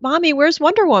like, "Well, Mommy, where's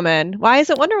Wonder Woman? Why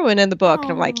isn't Wonder Woman in the book?"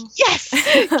 And I'm like, yes,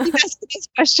 keep asking these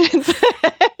questions.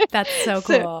 That's so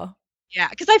cool. Yeah,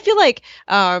 because I feel like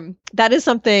that is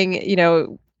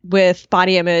something, with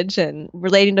body image and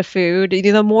relating to food,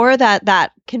 the more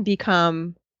that can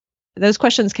become, those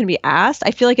questions can be asked, I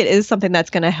feel like it is something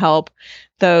that's going to help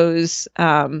those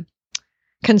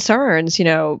concerns,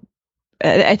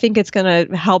 I think it's going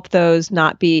to help those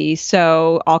not be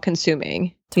so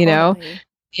all-consuming,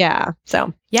 Yeah.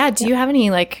 So. Yeah. Do you have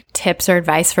any like tips or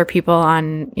advice for people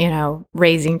on,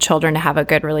 raising children to have a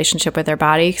good relationship with their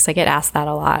body? Because I get asked that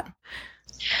a lot.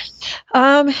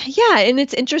 Yeah. And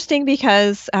it's interesting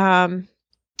because, when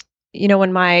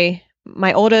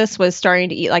my oldest was starting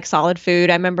to eat like solid food,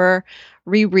 I remember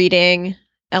rereading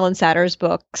Ellen Satter's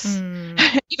books,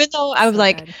 even though I was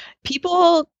like,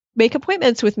 people make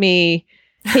appointments with me,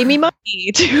 pay me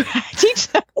money to teach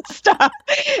them stuff,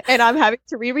 and I'm having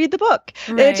to reread the book.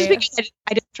 Right. Just because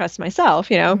I didn't trust myself,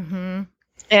 And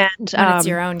when it's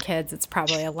your own kids, it's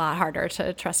probably a lot harder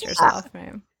to trust yourself.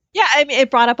 Right? Yeah, I mean, it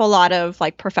brought up a lot of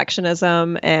like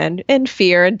perfectionism and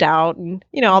fear and doubt, and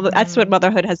all that's what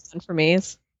motherhood has done for me.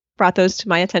 Is brought those to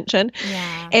my attention.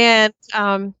 Yeah. And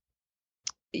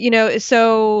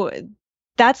so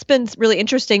that's been really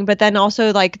interesting. But then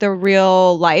also like the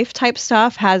real life type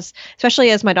stuff has, especially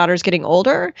as my daughter's getting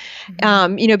older,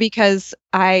 because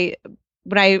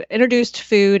when I introduced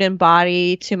food and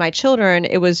body to my children,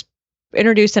 it was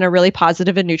introduced in a really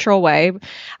positive and neutral way,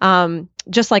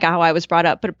 just like how I was brought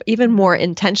up, but even more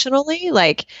intentionally.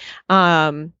 Like,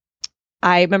 I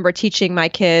remember teaching my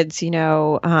kids,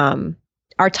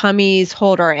 our tummies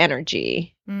hold our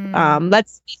energy.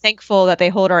 Let's be thankful that they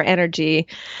hold our energy.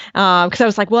 Because I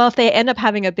was like, well, if they end up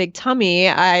having a big tummy,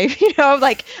 I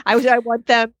want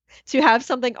them to have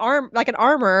something like an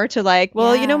armor to like,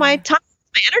 well, my tummy,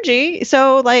 my energy.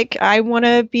 So like, I want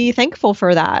to be thankful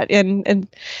for that and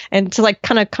to like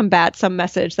kind of combat some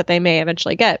message that they may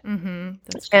eventually get. Mm-hmm.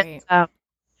 That's great.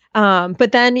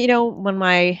 But then, when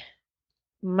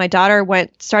my daughter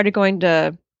started going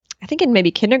to, I think in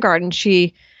maybe kindergarten,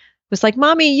 she was like,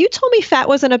 Mommy, you told me fat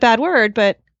wasn't a bad word,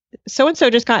 but so-and-so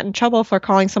just got in trouble for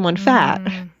calling someone fat.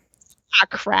 Ah,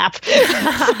 crap.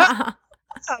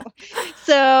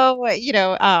 So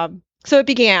it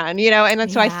began, and then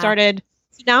so I started.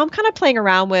 Now I'm kind of playing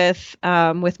around with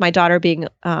my daughter being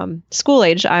school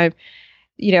age. I'm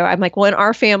like, well, in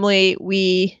our family,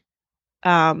 we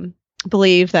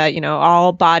believe that,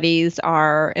 all bodies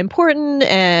are important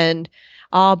and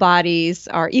all bodies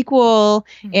are equal.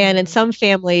 Mm-hmm. And in some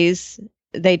families,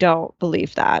 they don't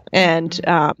believe that. And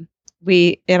I'm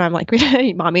like,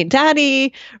 Mommy and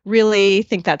Daddy really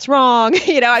think that's wrong.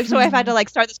 So I've had to like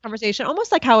start this conversation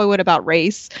almost like how I would about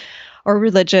race or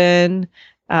religion,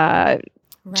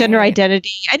 gender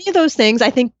identity, any of those things.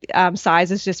 I think size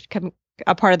has just become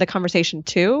a part of the conversation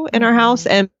too in our house.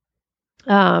 And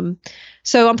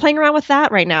so I'm playing around with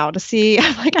that right now to see,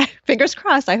 like, fingers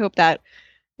crossed, I hope that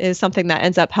is something that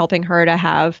ends up helping her to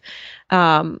have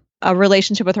a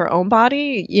relationship with her own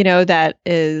body, that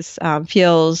is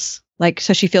feels like,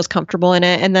 so she feels comfortable in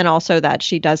it. And then also that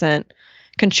she doesn't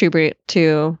contribute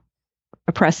to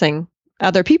oppressing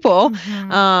other people.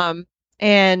 Mm-hmm.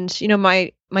 And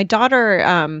my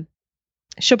daughter,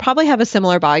 she'll probably have a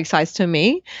similar body size to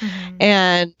me. Mm-hmm.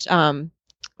 And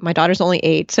my daughter's only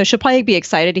 8, so she'll probably be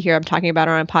excited to hear I'm talking about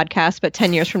her on a podcast, but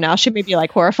 10 years from now, she may be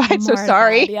like horrified. So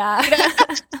sorry. Yeah.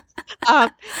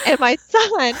 And my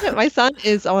son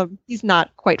is, he's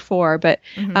not quite 4, but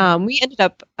we ended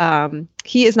up,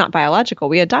 he is not biological.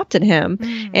 We adopted him.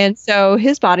 Mm. And so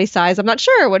his body size, I'm not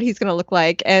sure what he's going to look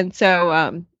like. And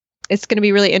so it's going to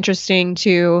be really interesting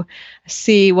to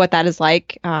see what that is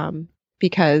like,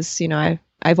 because,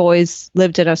 I've always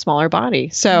lived in a smaller body.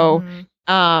 So,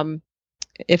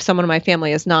 if someone in my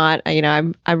family is not,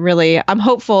 I'm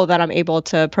hopeful that I'm able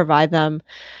to provide them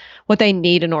what they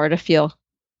need in order to feel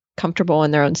comfortable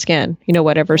in their own skin,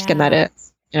 whatever skin that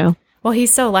is, Well,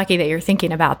 he's so lucky that you're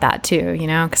thinking about that too,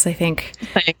 because I think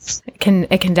Thanks. it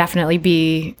can definitely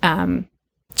be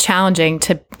challenging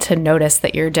to notice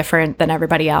that you're different than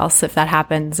everybody else if that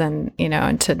happens, and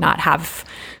and to not have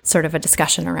sort of a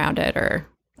discussion around it or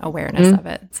awareness of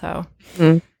it. So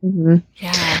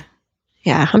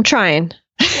yeah, I'm trying.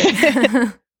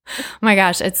 Oh my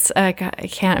gosh, it's I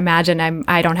can't imagine.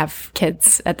 I don't have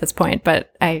kids at this point,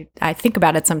 but I think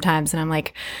about it sometimes, and I'm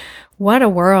like, what a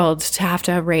world to have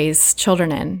to raise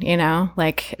children in,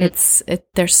 like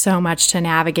there's so much to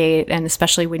navigate. And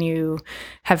especially when you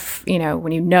have,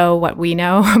 when you know what we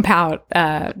know about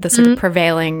the sort of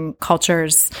prevailing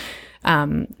culture's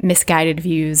misguided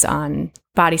views on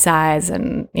body size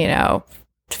and,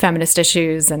 feminist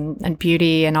issues and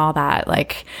beauty and all that.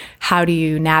 Like, how do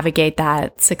you navigate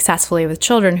that successfully with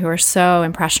children who are so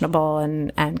impressionable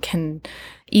and can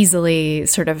easily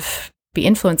sort of be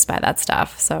influenced by that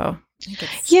stuff? So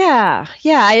yeah.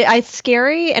 It's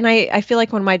scary. And I feel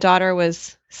like when my daughter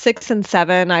was 6 and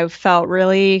 7, I felt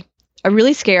really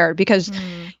scared because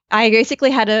I basically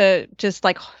had to just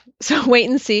like, so wait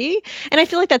and see. And I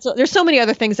feel like there's so many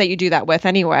other things that you do that with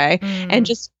anyway. And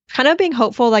just kind of being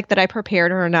hopeful, like that I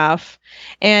prepared her enough.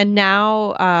 And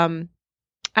now,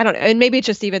 I don't know, and maybe it's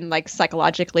just even like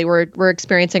psychologically, we're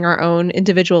experiencing our own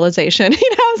individualization,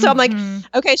 So I'm like,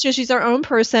 okay, so she's our own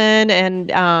person,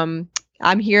 and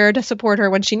I'm here to support her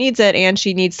when she needs it, and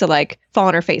she needs to like fall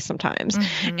on her face sometimes.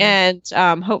 And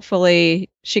hopefully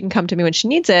she can come to me when she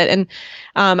needs it. And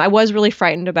I was really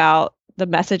frightened about the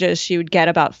messages she would get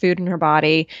about food in her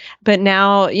body. But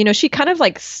now, she kind of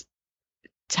like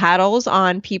tattles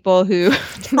on people who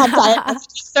have diet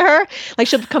messages to her. Like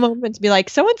she'll come home and be like,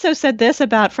 so-and-so said this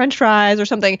about French fries or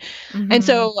something. And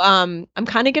so I'm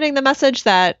kind of getting the message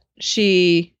that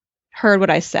she heard what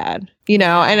I said,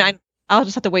 and I'll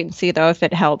just have to wait and see though if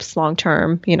it helps long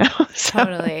term, So,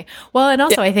 Totally. Well, and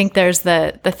also I think there's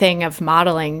the thing of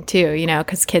modeling too,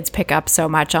 because kids pick up so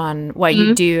much on what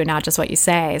you do, not just what you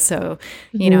say. So,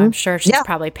 I'm sure she's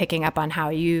probably picking up on how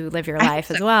you live your life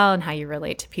as well and how you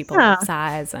relate to people with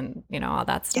size and, all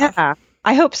that stuff. Yeah,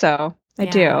 I hope so. I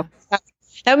do. That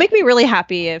would make me really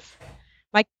happy if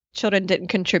my children didn't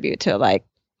contribute to like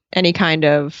any kind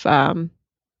of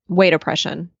weight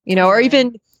oppression, or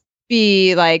even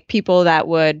be like people that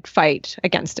would fight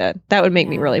against it. That would make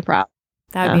me really proud.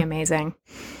 That would be amazing.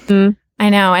 Mm. I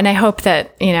know. And I hope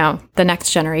that, the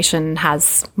next generation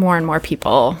has more and more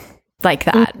people like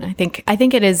that. Mm. I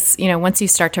think it is, once you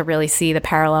start to really see the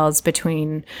parallels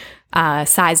between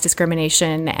size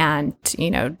discrimination and,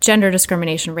 gender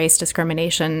discrimination, race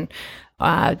discrimination,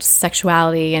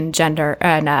 sexuality and gender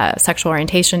and sexual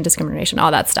orientation discrimination, all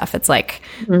that stuff. It's like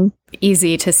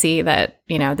easy to see that,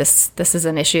 this is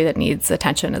an issue that needs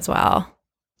attention as well.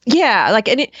 Yeah. Like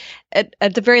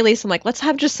at the very least, I'm like, let's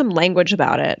have just some language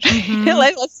about it. Mm-hmm.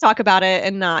 Let's talk about it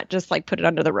and not just like put it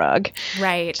under the rug.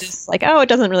 Right. Just like, oh, it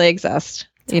doesn't really exist.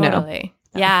 Totally.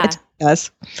 Yeah. It does.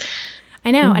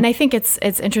 I know. Mm-hmm. And I think it's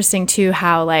interesting too,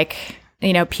 how like,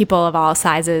 people of all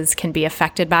sizes can be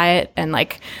affected by it. And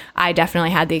like, I definitely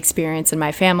had the experience in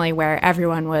my family where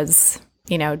everyone was,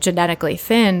 genetically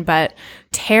thin, but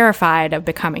terrified of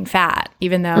becoming fat,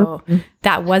 even though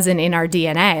that wasn't in our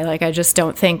DNA. Like, I just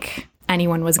don't think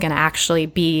anyone was going to actually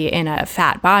be in a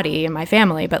fat body in my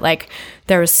family. But like,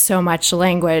 there was so much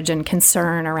language and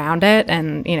concern around it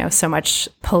and, so much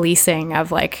policing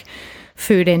of like,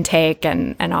 food intake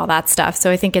and all that stuff. So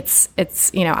I think it's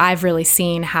I've really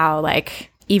seen how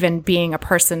like even being a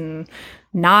person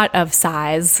not of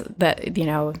size, that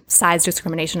size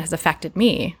discrimination has affected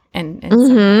me in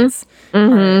some ways.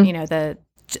 Or,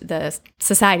 the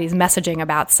society's messaging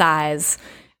about size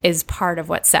is part of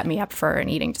what set me up for an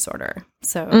eating disorder.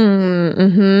 So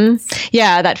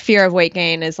yeah, that fear of weight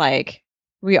gain is like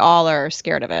we all are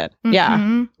scared of it.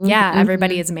 Yeah. Yeah,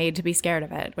 everybody is made to be scared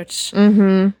of it, which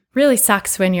really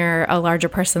sucks when you're a larger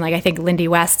person. Like I think Lindy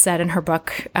West said in her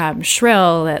book,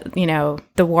 Shrill, that,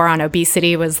 the war on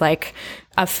obesity was like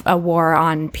a war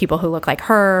on people who look like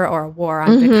her, or a war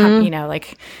on,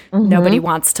 nobody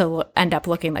wants to end up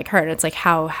looking like her. And it's like,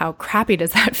 how crappy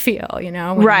does that feel,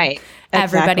 when right.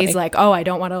 Everybody's Exactly. like, oh, I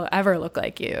don't want to ever look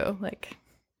like you. Like,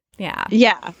 yeah.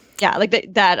 Yeah. Yeah.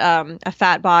 Like that a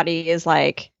fat body is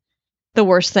like the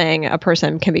worst thing a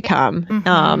person can become.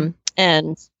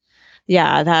 And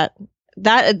yeah,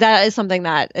 that is something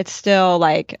that it's still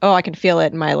like, oh, I can feel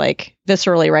it in my like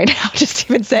viscerally right now, just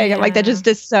even saying it. Like that just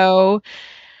is so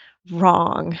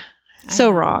wrong.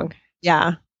 So wrong.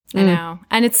 Yeah. I know.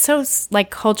 And it's so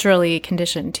like culturally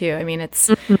conditioned too. I mean,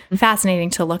 it's fascinating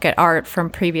to look at art from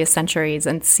previous centuries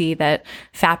and see that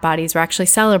fat bodies were actually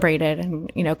celebrated and,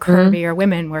 curvier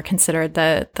women were considered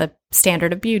the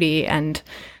standard of beauty. And,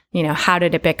 how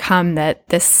did it become that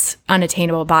this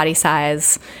unattainable body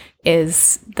size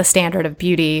is the standard of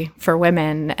beauty for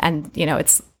women? And,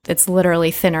 it's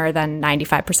literally thinner than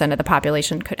 95% of the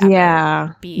population could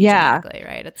ever be genetically,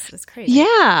 right? It's crazy.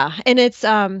 Yeah. And it's,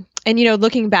 and,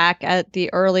 looking back at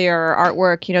the earlier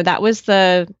artwork, that was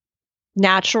the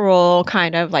natural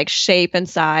kind of like shape and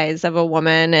size of a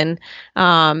woman. And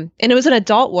it was an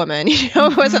adult woman,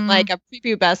 it wasn't like a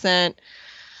prepubescent,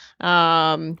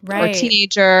 or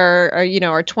teenager or,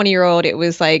 or 20-year-old. It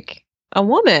was like a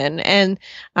woman. And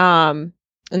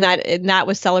that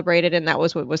was celebrated, and that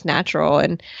was what was natural.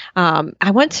 And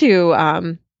I went to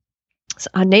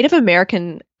a Native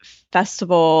American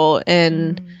festival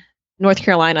in North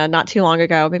Carolina not too long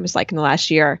ago. Maybe it was like in the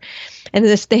last year. And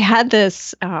they had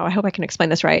this, I hope I can explain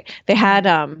this right. They had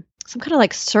some kind of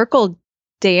like circle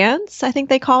dance, I think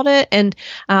they called it. And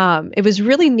it was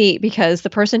really neat because the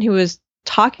person who was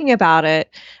talking about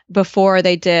it before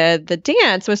they did the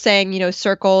dance was saying,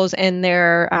 circles in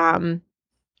their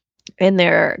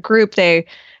group, they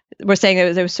were saying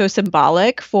it was so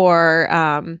symbolic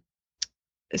for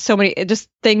so many just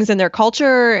things in their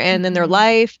culture and in their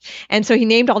life. And so he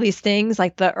named all these things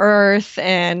like the earth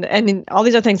and all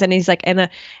these other things. And he's like, and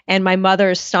my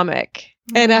mother's stomach.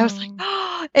 And I was like,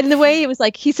 oh, and the way it was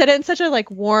like, he said it in such a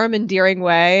like warm, endearing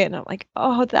way. And I'm like,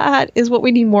 oh, that is what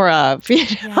we need more of,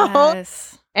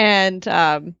 Yes. And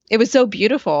it was so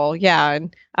beautiful. Yeah.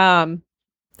 And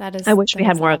I wish we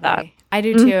had more of that. I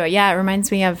do too. Yeah, it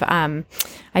reminds me of,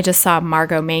 I just saw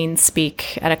Margot Main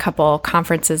speak at a couple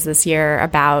conferences this year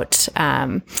about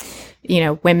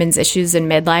women's issues in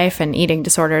midlife and eating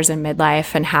disorders in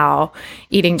midlife, and how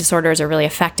eating disorders are really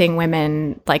affecting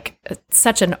women like at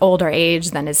such an older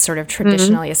age than is sort of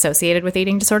traditionally associated with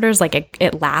eating disorders. Like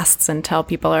it lasts until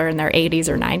people are in their 80s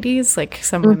or 90s. Like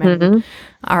some women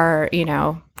are,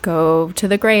 go to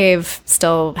the grave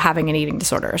still having an eating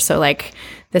disorder. So like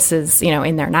this is,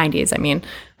 in their 90s, I mean.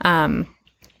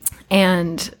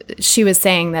 And she was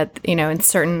saying that, in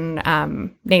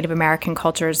certain Native American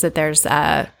cultures that there's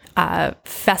a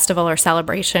festival or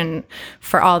celebration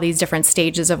for all these different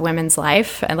stages of women's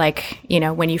life. And like,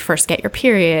 when you first get your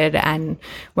period and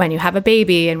when you have a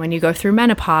baby and when you go through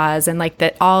menopause, and like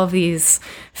that all of these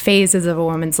phases of a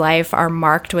woman's life are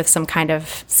marked with some kind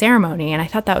of ceremony. And I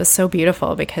thought that was so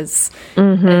beautiful because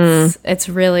it's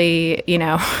really,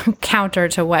 counter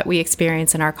to what we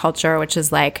experience in our culture, which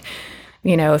is like,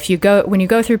 when you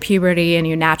go through puberty and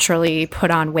you naturally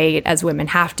put on weight, as women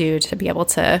have to be able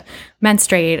to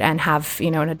menstruate and have,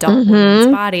 an adult woman's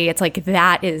body, it's like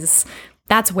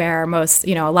that's where most,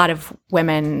 a lot of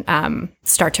women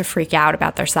start to freak out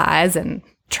about their size and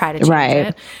try to change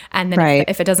it. And then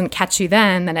if it doesn't catch you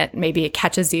then maybe it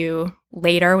catches you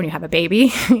later when you have a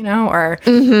baby, or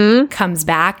comes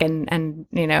back and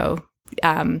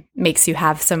makes you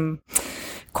have some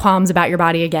qualms about your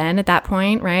body again at that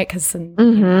point, right? Because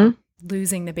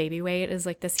losing the baby weight is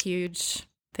like this huge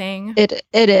thing. It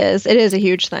is a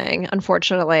huge thing,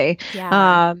 unfortunately.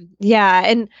 Yeah.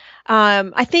 And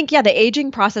I think the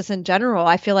aging process in general,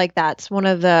 I feel like that's one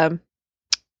of the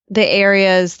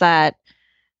areas that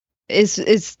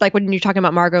is like when you're talking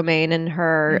about Margot Main and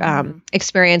her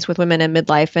experience with women in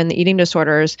midlife and the eating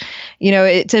disorders.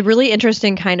 It's a really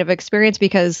interesting kind of experience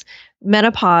because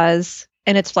menopause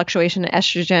and its fluctuation in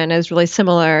estrogen is really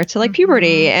similar to like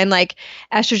puberty, and like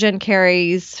estrogen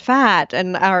carries fat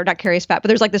or not carries fat, but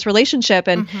there's like this relationship,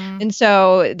 and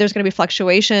so there's going to be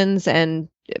fluctuations and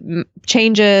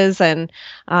changes, and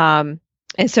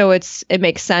so it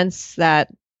makes sense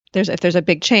that if there's a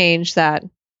big change that,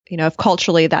 if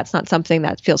culturally that's not something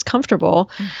that feels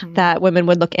comfortable, that women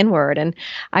would look inward. And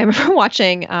I remember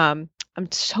watching, I'm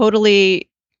totally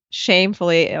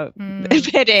shamefully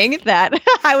admitting that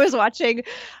I was watching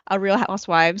a Real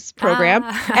Housewives program.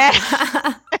 And,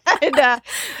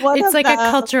 it's like a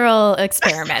cultural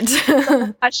experiment.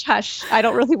 Hush, hush. I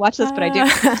don't really watch this, but I do.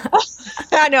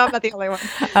 I know I'm not the only one.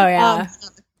 Oh, yeah.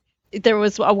 There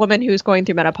was a woman who was going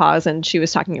through menopause, and she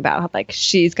was talking about how like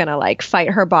she's going to like fight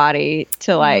her body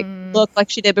to like look like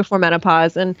she did before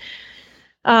menopause. And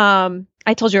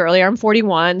I told you earlier, I'm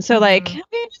 41. So like, I mean,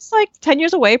 it's like 10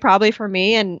 years away probably for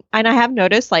me. And I have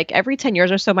noticed like every 10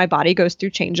 years or so, my body goes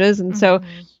through changes. And so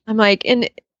I'm like, and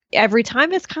every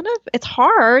time it's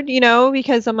hard,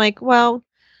 because I'm like, well,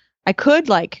 I could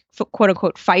like quote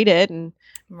unquote fight it and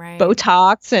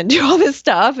Botox and do all this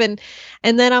stuff. And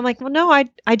then I'm like, well, no,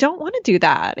 I don't want to do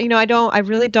that. I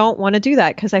really don't want to do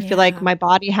that because I feel like my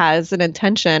body has an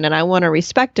intention and I want to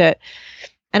respect it.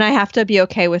 And I have to be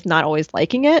okay with not always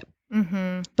liking it.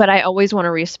 But I always want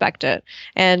to respect it.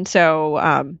 And so,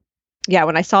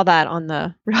 when I saw that on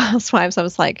the Real Housewives, I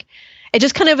was like, it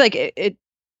just kind of like,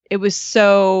 it was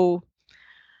so,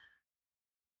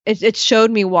 it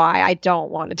showed me why I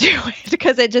don't want to do it,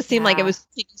 because it just seemed like it was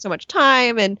taking so much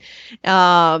time. And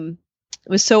it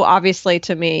was so obviously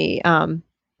to me,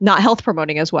 not health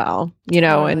promoting as well,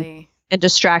 and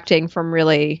distracting from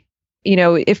really,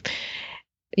 if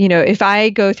I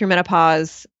go through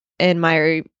menopause in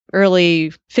my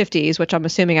early 50s, which I'm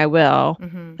assuming I will,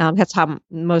 that's how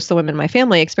most of the women in my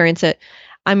family experience it.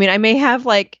 I mean, I may have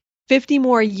like 50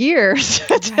 more years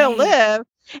to live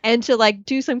and to like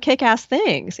do some kick-ass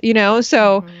things,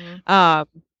 So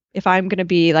if I'm going to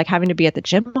be like having to be at the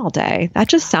gym all day, that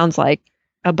just sounds like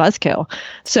a buzzkill.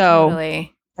 So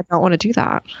I don't want to do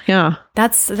that. Yeah.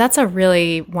 That's a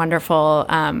really wonderful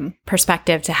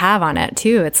perspective to have on it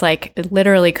too. It's like it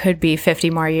literally could be 50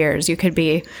 more years. You could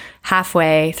be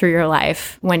halfway through your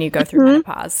life when you go through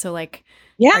menopause. So like,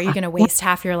 are you going to waste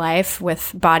half your life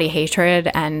with body hatred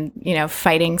and,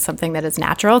 fighting something that is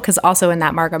natural? Because also in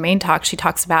that Margot Main talk, she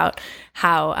talks about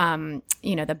how,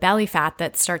 the belly fat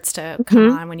that starts to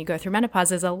come on when you go through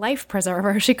menopause is a life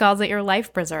preserver. She calls it your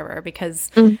life preserver because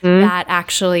that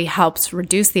actually helps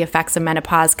reduce the effects of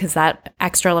menopause, because that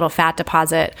extra little fat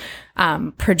deposit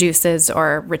produces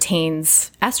or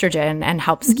retains estrogen and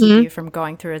helps keep you from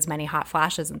going through as many hot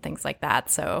flashes and things like that.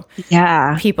 So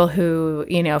people who,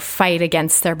 fight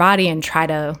against their body and try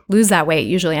to lose that weight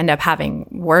usually end up having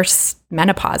worse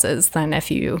menopauses than if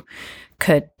you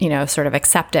could, sort of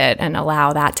accept it and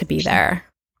allow that to be there.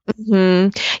 Yeah.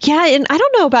 And I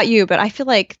don't know about you, but I feel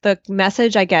like the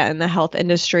message I get in the health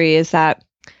industry is that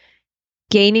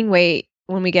gaining weight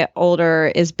when we get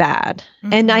older is bad.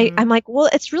 And I'm like, well,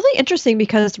 it's really interesting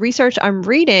because research I'm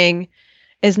reading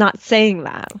is not saying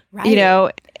that, right.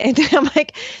 And I'm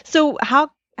like, so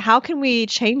how can we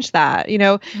change that?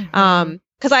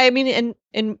 Because I mean,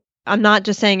 and I'm not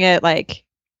just saying it like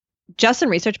just in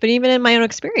research, but even in my own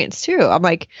experience too. I'm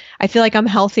like, I feel like I'm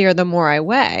healthier the more I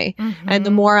weigh and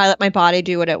the more I let my body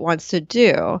do what it wants to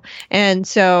do. And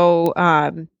so,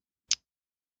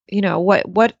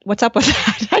 what's up with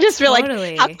that? I just feel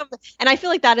totally. like, and I feel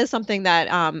like that is something that,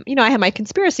 I have my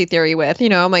conspiracy theory with,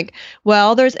 I'm like,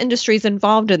 well, there's industries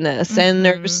involved in this and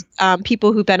there's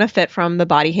people who benefit from the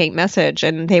body hate message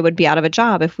and they would be out of a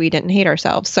job if we didn't hate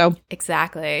ourselves. So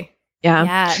exactly. Yeah.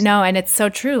 Yeah. No, and it's so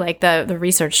true. Like the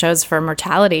research shows for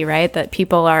mortality, right? That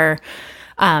people are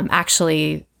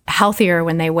actually healthier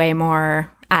when they weigh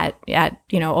more at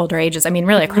older ages. I mean,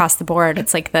 really across the board,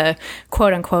 it's like the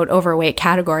quote unquote overweight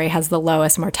category has the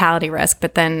lowest mortality risk.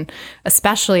 But then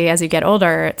especially as you get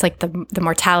older, it's like the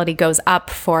mortality goes up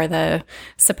for the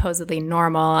supposedly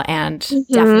normal and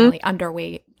definitely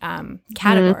underweight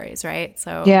categories, right?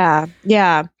 So yeah.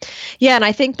 And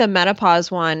I think the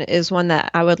menopause one is one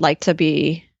that I would like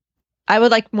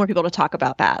more people to talk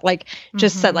about that. Like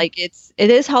just said, like it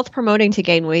is health promoting to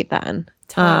gain weight then.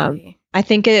 Totally. I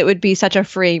think it would be such a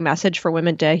freeing message for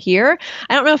women to hear.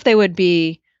 I don't know if they would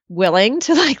be willing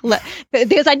to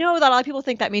because I know that a lot of people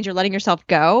think that means you're letting yourself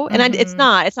go. And it's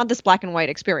not this black and white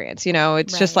experience,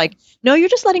 it's just like, no, you're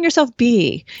just letting yourself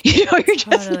be, you're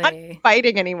just not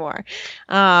fighting anymore.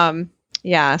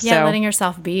 Letting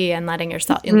yourself be and letting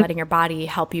your body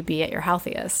help you be at your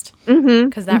healthiest.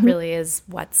 Because that really is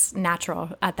what's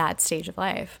natural at that stage of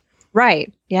life.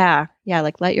 Right. Yeah.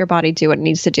 Like let your body do what it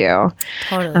needs to do.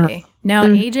 Totally.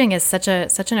 Aging is such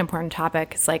an important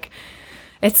topic. It's like,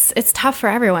 it's tough for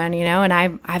everyone,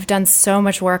 and I've done so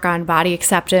much work on body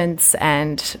acceptance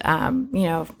and,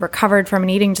 recovered from an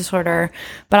eating disorder,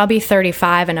 but I'll be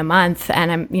 35 in a month.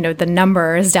 And I'm, the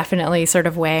number is definitely sort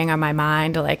of weighing on my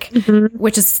mind, like,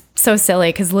 which is so silly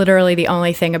because literally the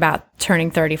only thing about turning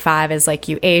 35 is like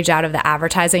you age out of the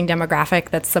advertising demographic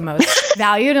that's the most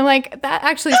valued. And like, that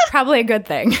actually is probably a good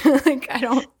thing. Like,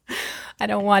 I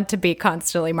don't want to be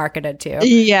constantly marketed to.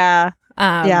 Yeah.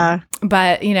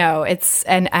 But it's,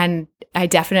 and I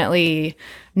definitely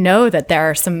know that there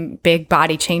are some big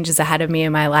body changes ahead of me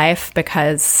in my life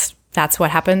because that's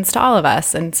what happens to all of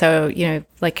us. And so,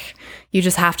 like you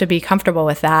just have to be comfortable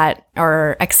with that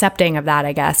or accepting of that,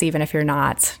 I guess, even if you're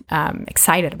not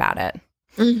excited about it.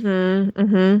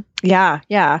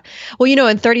 Yeah. Well,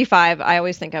 in 35, I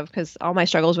always think of, because all my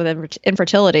struggles with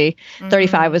infertility,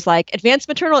 35 was like advanced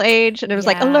maternal age. And it was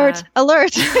like, alert.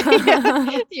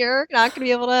 You're not going to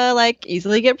be able to like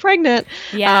easily get pregnant.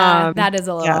 Yeah, that is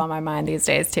a little on my mind these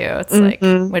days too. It's like,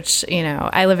 which,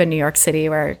 I live in New York City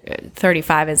where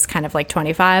 35 is kind of like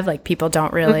 25. Like people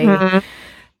don't really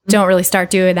start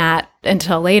doing that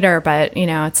until later, but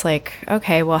it's like,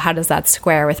 okay, well, how does that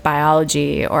square with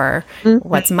biology, or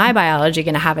what's my biology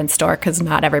going to have in store? Because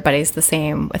not everybody's the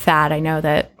same with that. I know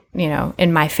that,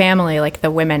 in my family, like the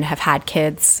women have had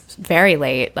kids very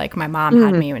late. Like my mom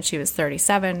had me when she was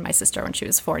 37, my sister when she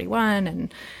was 41,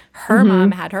 and her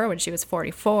mom had her when she was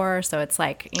 44. So it's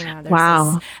like, there's this,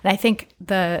 and I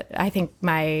think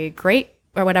my great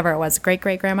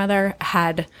grandmother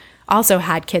also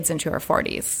had kids into her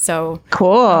 40s. So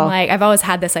cool. I've always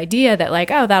had this idea that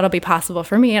like, oh, that'll be possible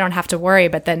for me. I don't have to worry.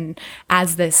 But then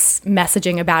as this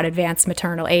messaging about advanced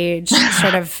maternal age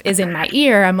sort of is in my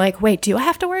ear, I'm like, wait, do I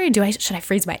have to worry? Should I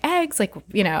freeze my eggs? Like,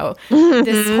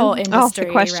 this whole industry,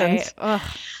 right? Ugh.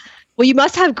 Well, you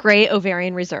must have great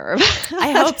ovarian reserve.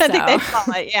 I hope so. I think they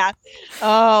call it. Yeah.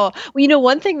 Oh, well,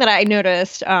 one thing that I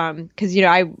noticed, because,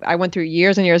 I went through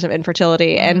years and years of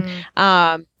infertility and,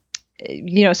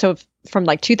 so from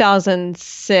like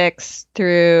 2006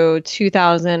 through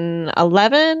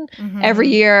 2011, every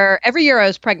year I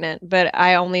was pregnant, but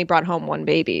I only brought home one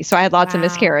baby. So I had lots of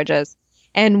miscarriages.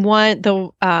 And my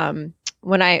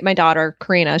daughter,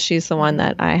 Karina, she's the one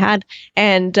that I had.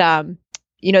 And,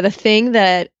 the thing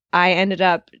that I ended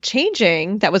up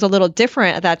changing that was a little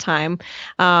different at that time,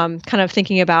 kind of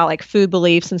thinking about like food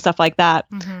beliefs and stuff like that.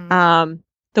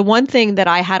 The one thing that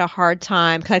I had a hard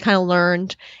time, because I kind of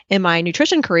learned in my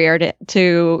nutrition career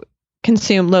to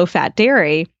consume low-fat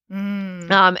dairy. And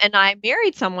I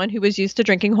married someone who was used to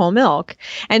drinking whole milk.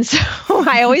 And so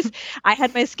I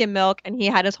had my skim milk and he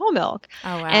had his whole milk.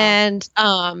 Oh, wow. And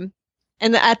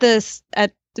at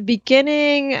the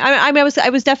beginning, I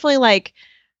was definitely like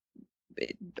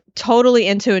totally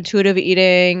into intuitive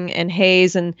eating and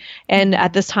haze and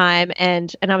at this time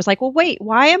and I was like, well, wait,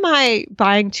 why am I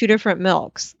buying two different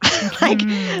milks?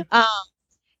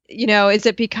 is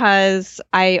it because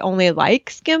I only like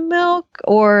skim milk,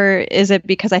 or is it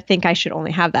because I think I should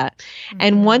only have that?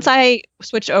 And once I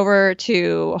switched over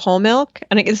to whole milk,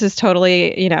 and I think this is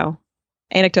totally,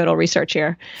 anecdotal research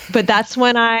here, but that's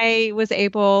when I was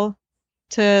able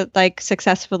to like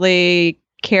successfully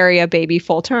carry a baby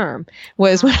full term,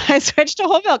 was when I switched to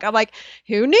whole milk. I'm like,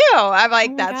 who knew? I'm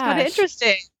like, that's kind of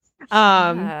interesting.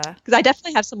 Because I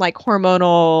definitely have some like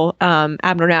hormonal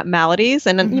abnormalities,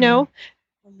 and when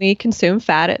we consume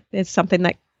fat, it's something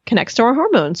that connects to our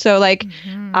hormones. So like,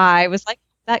 I was like,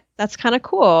 that's kind of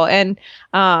cool, and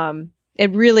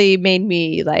it really made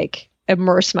me like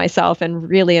immerse myself and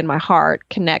really in my heart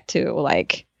connect to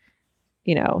like,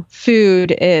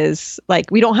 food is like,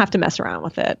 we don't have to mess around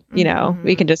with it.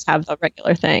 We can just have the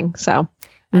regular thing. So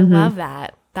I love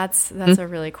that. That's a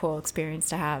really cool experience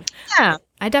to have. Yeah.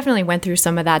 I definitely went through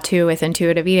some of that too with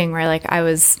intuitive eating, where like I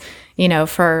was,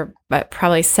 for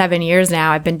probably 7 years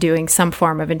now, I've been doing some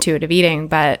form of intuitive eating.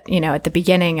 But, at the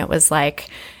beginning, it was like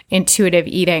intuitive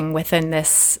eating within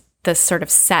this sort of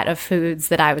set of foods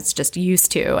that I was just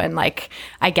used to. And like,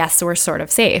 I guess were sort of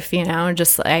safe,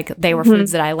 just like they were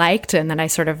foods that I liked. And then I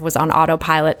sort of was on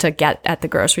autopilot to get at the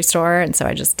grocery store. And so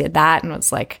I just did that and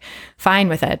was like fine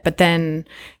with it. But then,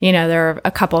 there were a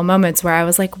couple of moments where I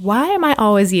was like, why am I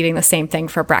always eating the same thing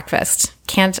for breakfast?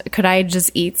 Could I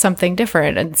just eat something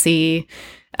different and see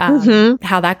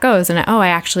how that goes? And I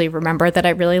actually remember that I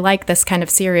really like this kind of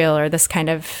cereal or this kind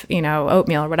of,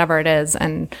 oatmeal or whatever it is.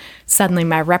 And suddenly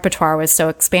my repertoire was so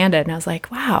expanded, and I was like,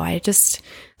 wow, I just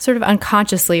sort of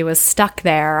unconsciously was stuck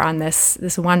there on this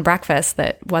one breakfast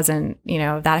that wasn't,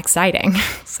 that exciting.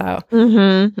 So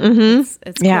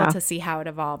it's cool to see how it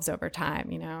evolves over time,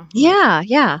 Yeah.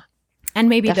 Yeah. And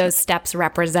maybe those steps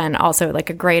represent also like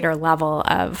a greater level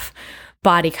of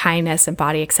body kindness and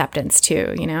body acceptance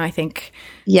too. I think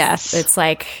yes, it's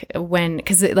like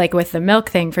because like with the milk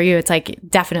thing for you, it's like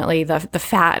definitely the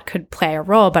fat could play a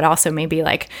role, but also maybe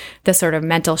like the sort of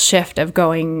mental shift of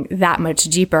going that much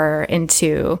deeper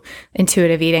into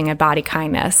intuitive eating and body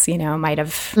kindness, might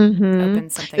have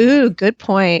opened something. Ooh, up. Good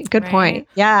point. Good point.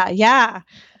 Yeah. Yeah.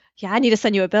 Yeah, I need to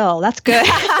send you a bill. That's good.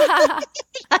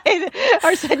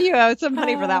 Or send you some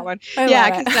money for that one.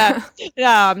 Because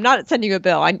I'm not sending you a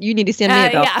bill. You need to send me a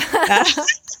bill. Yeah.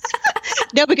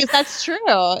 No, because that's true.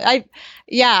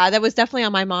 That was definitely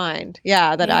on my mind.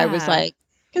 Yeah, that I was like,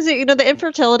 because the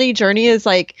infertility journey is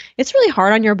like, it's really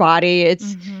hard on your body.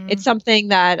 It's something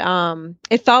that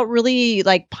it felt really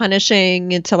like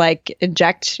punishing to like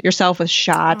inject yourself with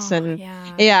shots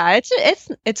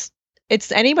it's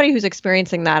anybody who's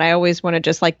experiencing that. I always want to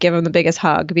just like give them the biggest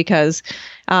hug, because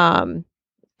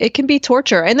it can be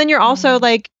torture. And then you're also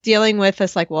like dealing with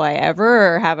this, like, will I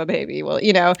ever have a baby? Well,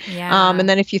 and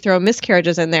then if you throw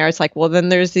miscarriages in there, it's like, well, then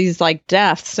there's these like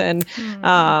deaths and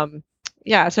so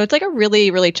it's like a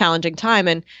really, really challenging time.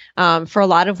 And for a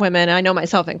lot of women, I know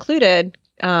myself included,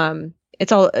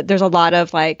 there's a lot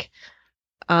of like,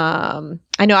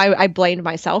 I know I blamed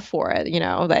myself for it,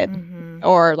 that,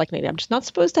 or like maybe I'm just not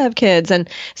supposed to have kids. And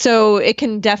so it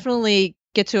can definitely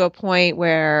get to a point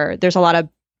where there's a lot of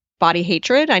body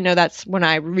hatred. I know that's when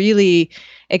I really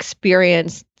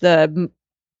experienced the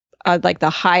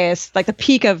highest, like the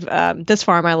peak of this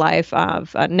far in my life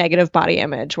of a negative body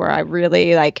image, where I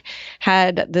really like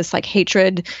had this like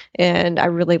hatred, and I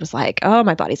really was like, oh,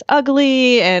 my body's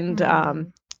ugly. And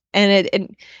I'm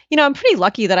pretty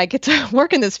lucky that I get to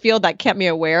work in this field that kept me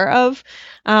aware of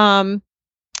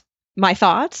my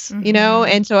thoughts,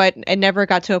 and so I never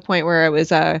got to a point where it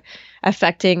was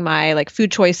affecting my like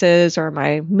food choices or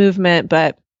my movement,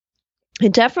 but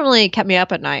it definitely kept me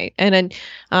up at night, and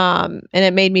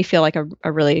it made me feel like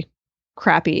a really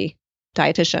crappy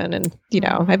dietitian, and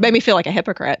it made me feel like a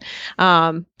hypocrite.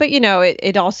 But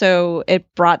it also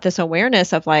brought this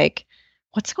awareness of like,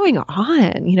 what's going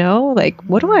on, like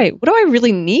what do I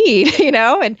really need,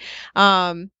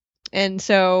 and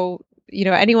so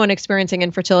anyone experiencing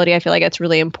infertility, I feel like it's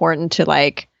really important to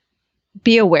like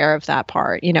be aware of that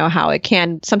part, how it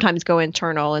can sometimes go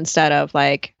internal instead of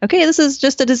like, okay, this is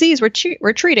just a disease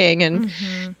we're treating, and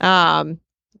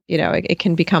it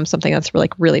can become something that's really,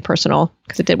 really personal,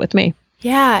 because it did with me.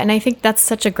 Yeah. And I think that's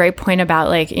such a great point about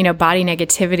like, body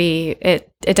negativity. It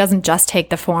doesn't just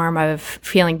take the form of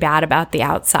feeling bad about the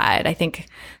outside. I think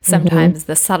sometimes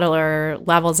the subtler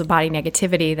levels of body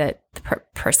negativity that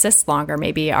persist longer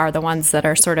maybe are the ones that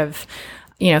are sort of,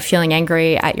 feeling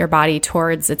angry at your body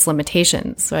towards its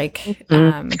limitations. Like,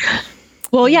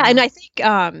 well, yeah. And I think,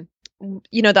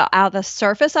 the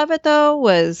surface of it though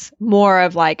was more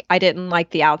of like, I didn't like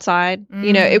the outside.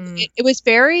 It was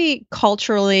very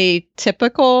culturally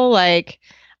typical. Like,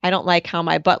 I don't like how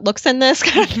my butt looks in this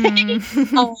kind of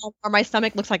thing, or my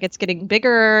stomach looks like it's getting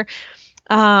bigger.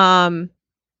 But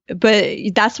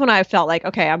that's when I felt like,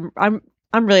 okay, I'm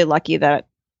really lucky that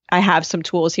I have some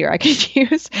tools here I could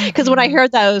use. Because when I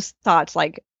heard those thoughts,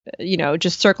 like,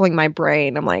 just circling my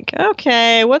brain, I'm like,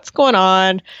 okay, what's going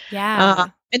on? Yeah.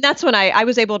 And that's when I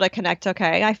was able to connect.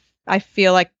 Okay, I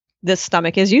feel like this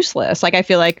stomach is useless. Like I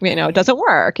feel like it doesn't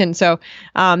work, and so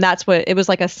that's what it was,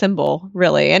 like a symbol,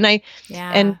 really. And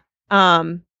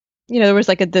there was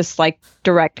like this like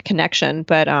direct connection,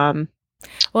 but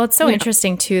well, it's so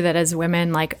interesting too that as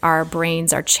women, like our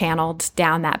brains are channeled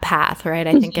down that path, right?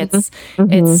 I think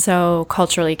it's so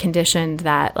culturally conditioned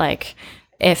that like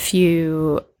if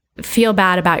you feel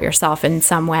bad about yourself in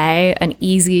some way, an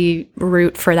easy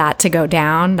route for that to go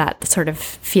down, that sort of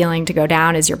feeling to go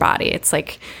down, is your body. It's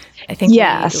like, I think,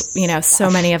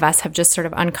 so many of us have just sort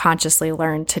of unconsciously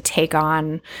learned to take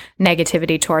on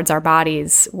negativity towards our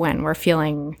bodies when we're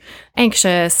feeling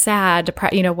anxious, sad,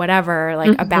 depressed, whatever,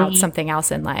 like about something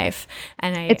else in life.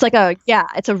 And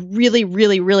it's a really,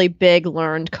 really, really big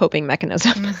learned coping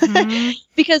mechanism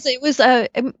because it was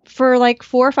for like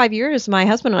 4 or 5 years, my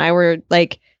husband and I were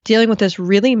like dealing with this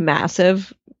really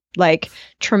massive, like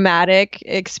traumatic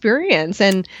experience.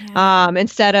 And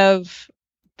instead of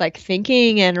like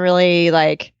thinking and really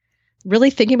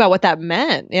thinking about what that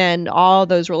meant and all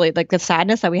those really like the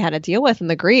sadness that we had to deal with and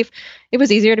the grief, it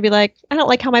was easier to be like, I don't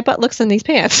like how my butt looks in these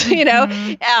pants, and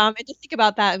to think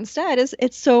about that instead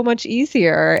it's so much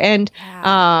easier. And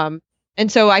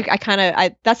so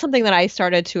I that's something that I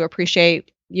started to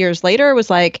appreciate years later, was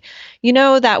like,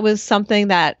 that was something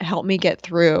that helped me get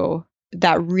through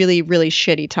that really, really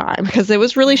shitty time, because it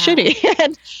was really shitty.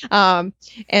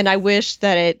 And I wish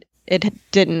that it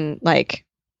didn't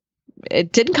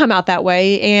come out that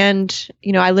way. And,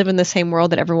 I live in the same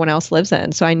world that everyone else lives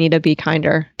in. So I need to be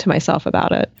kinder to myself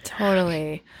about it.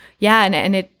 Totally. Yeah.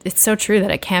 And it's so true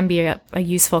that it can be a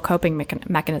useful coping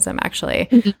mechanism, actually.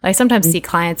 I sometimes see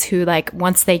clients who, like,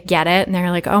 once they get it and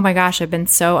they're like, oh my gosh, I've been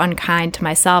so unkind to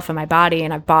myself and my body,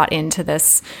 and I've bought into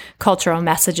this cultural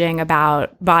messaging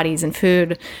about bodies and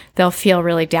food, they'll feel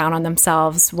really down on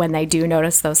themselves when they do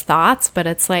notice those thoughts. But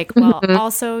it's like, well,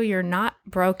 also you're not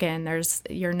broken.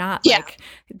 You're not like,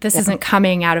 this isn't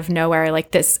coming out of nowhere. Like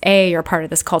this, A, you're part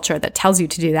of this culture that tells you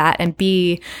to do that. And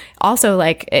B, also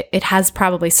like it has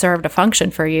probably served a function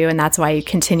for you, and that's why you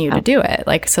continue to do it.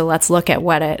 Like, so let's look at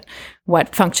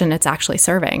what function it's actually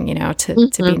serving, to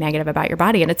be negative about your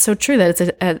body. And it's so true that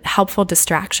it's a helpful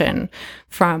distraction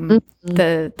from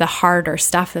the harder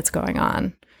stuff that's going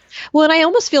on. Well, and I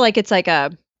almost feel like it's like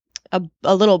a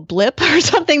little blip or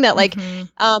something that, like,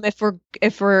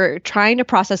 if we're trying to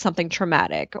process something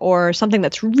traumatic or something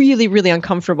that's really, really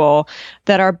uncomfortable,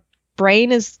 that our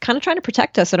brain is kind of trying to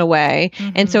protect us in a way.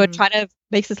 And so it kind of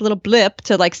makes this little blip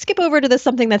to like skip over to this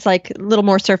something that's like a little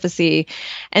more surfacey.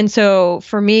 And so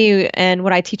for me, and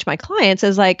what I teach my clients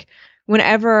is like,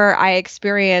 whenever I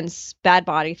experience bad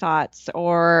body thoughts,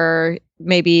 or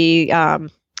maybe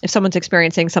if someone's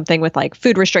experiencing something with like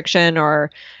food restriction or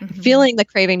feeling the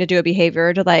craving to do a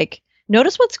behavior, to like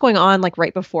notice what's going on like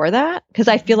right before that. Because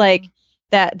I feel like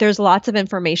that there's lots of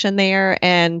information there,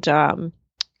 and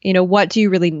what do you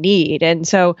really need? And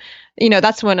so,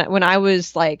 that's when I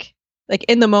was like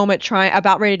in the moment,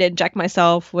 about ready to inject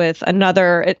myself with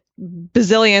another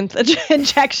bazillionth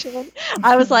injection.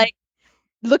 I was like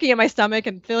looking at my stomach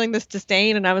and feeling this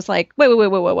disdain, and I was like, wait,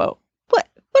 what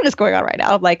is going on right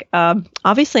now? I'm like,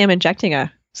 obviously I'm injecting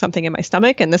something in my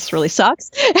stomach, and this really sucks.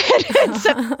 and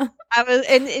so I was,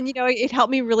 and it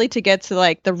helped me really to get to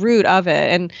like the root of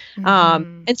it.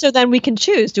 And so then we can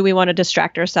choose, do we want to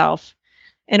distract ourselves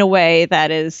in a way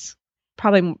that is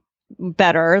probably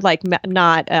better, like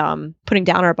not putting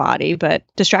down our body, but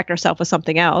distract ourselves with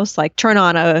something else, like turn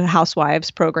on a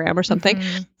Housewives program or something,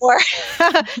 or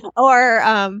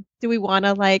do we want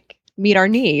to like meet our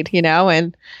need,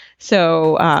 and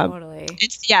so totally.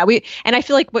 And I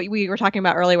feel like what we were talking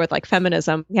about earlier with like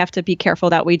feminism, we have to be careful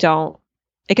that we don't,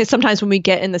 because sometimes when we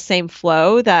get in the same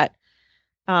flow that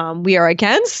we are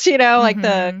against, like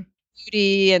the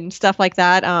beauty and stuff like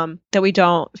that, that we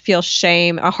don't feel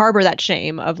shame or harbor that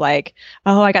shame of like,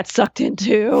 oh, I got sucked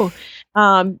into,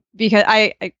 because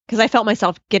I felt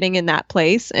myself getting in that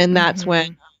place. And that's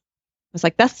when I was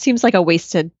like, that seems like a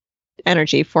wasted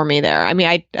energy for me there. I mean,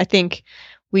 I think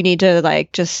we need to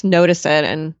like just notice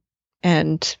it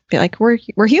and be like, we're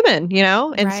human,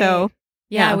 and right. So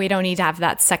we don't need to have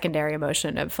that secondary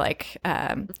emotion of like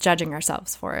judging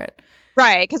ourselves for it.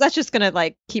 Right, because that's just going to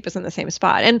like keep us in the same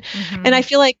spot. And I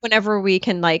feel like whenever we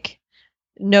can like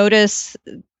notice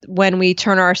when we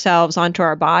turn ourselves onto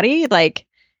our body, like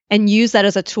and use that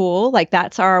as a tool. Like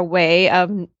that's our way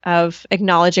of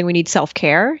acknowledging we need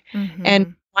self-care.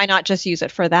 And why not just use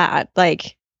it for that?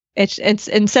 Like it's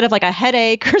instead of like a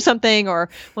headache or something, or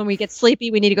when we get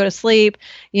sleepy, we need to go to sleep.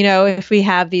 If we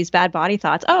have these bad body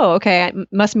thoughts, oh, okay, it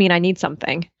must mean I need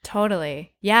something.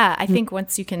 Totally. Yeah. I think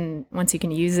once you can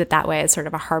use it that way as sort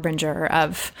of a harbinger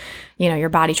of, your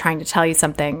body trying to tell you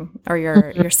something, or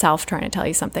yourself trying to tell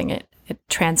you something, it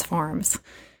transforms.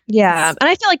 Yeah. And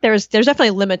I feel like there's definitely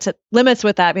limits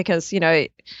with that, because, I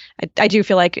do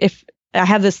feel like if I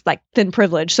have this like thin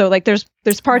privilege, so like there's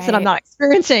parts that I'm not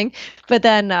experiencing, but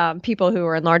then people who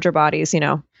are in larger bodies,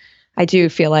 I do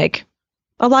feel like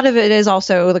a lot of it is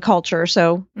also the culture.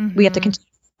 So we have to continue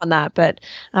on that. But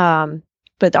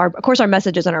of course our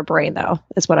message is in our brain, though,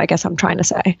 is what I guess I'm trying to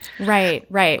say. Right.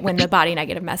 When the body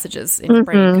negative messages in your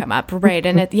brain come up. Right.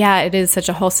 And it is such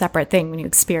a whole separate thing when you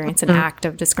experience an act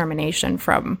of discrimination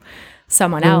from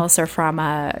someone else or from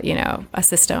a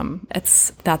system.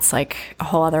 That's like a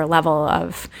whole other level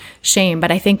of shame.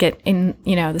 But I think in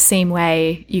the same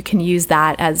way, you can use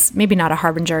that as maybe not a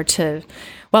harbinger to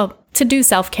do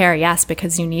self-care, yes,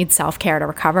 because you need self-care to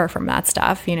recover from that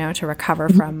stuff, to recover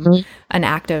from an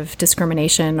act of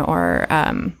discrimination or,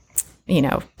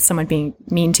 someone being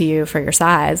mean to you for your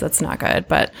size. That's not good.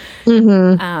 But,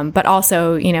 but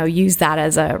also, use that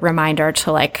as a reminder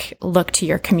to like look to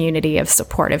your community of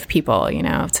supportive people,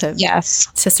 to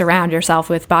surround yourself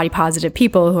with body positive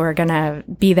people who are going to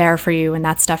be there for you when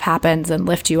that stuff happens and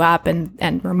lift you up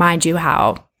and remind you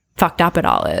how fucked up it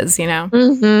all is,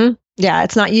 Yeah,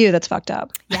 it's not you that's fucked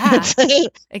up. Yeah,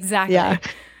 exactly. Yeah.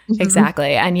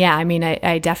 Exactly. And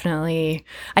I definitely,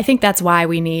 I think that's why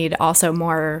we need also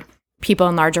more people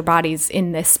in larger bodies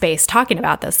in this space talking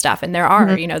about this stuff. And there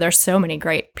are, there's so many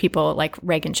great people like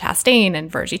Reagan Chastain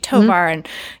and Virgie Tovar and,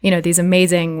 these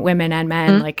amazing women and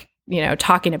men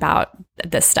talking about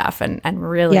this stuff and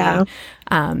really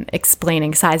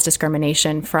explaining size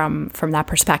discrimination from that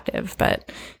perspective.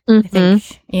 But I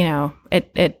think,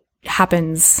 it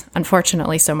happens,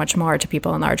 unfortunately, so much more to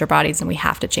people in larger bodies, and we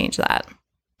have to change that.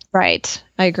 Right.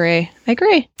 I agree.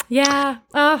 Yeah.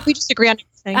 Oh, we just agree on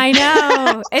everything. I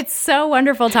know. It's so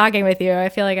wonderful talking with you. I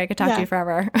feel like I could talk to you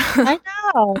forever. I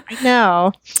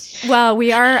know. Well,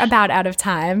 we are about out of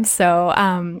time. So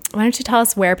why don't you tell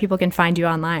us where people can find you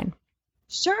online?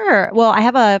 Sure. Well, I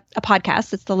have a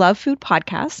podcast. It's the Love Food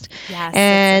Podcast. Yes.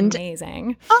 And it's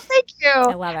amazing. Oh, thank you.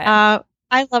 I love it.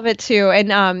 I love it too.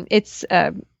 And it's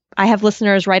I have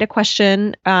listeners write a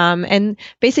question, and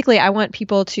basically I want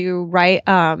people to write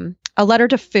a letter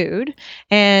to food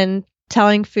and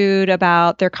telling food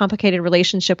about their complicated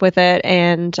relationship with it,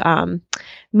 and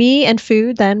me and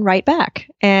food then write back.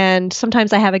 And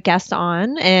sometimes I have a guest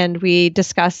on, and we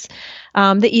discuss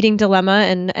the eating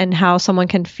dilemma and how someone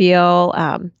can feel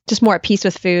just more at peace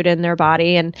with food in their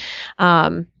body. And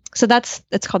so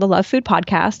it's called the Love Food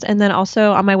Podcast. And then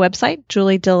also on my website,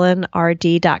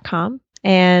 juliedillonrd.com.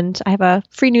 And I have a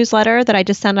free newsletter that I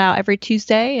just send out every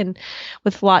Tuesday, and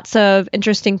with lots of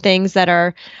interesting things that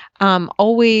are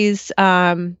always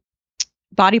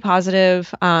body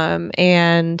positive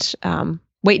and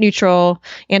weight neutral,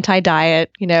 anti-diet.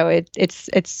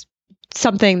 It's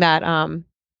something that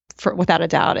without a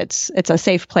doubt, it's a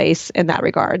safe place in that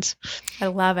regards. I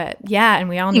love it. Yeah, and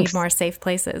we all need more safe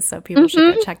places, so people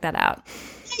should go check that out.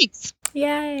 Thanks.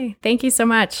 Yay. Thank you so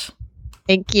much.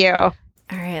 Thank you.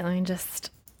 All right, let me just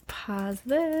pause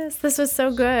this. This was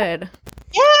so good.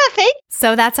 Yeah, thanks.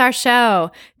 So that's our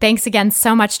show. Thanks again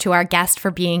so much to our guest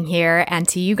for being here and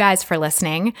to you guys for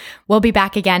listening. We'll be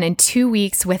back again in 2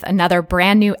 weeks with another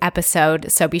brand new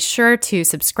episode. So be sure to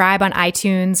subscribe on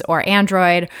iTunes or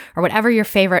Android or whatever your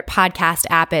favorite podcast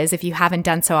app is if you haven't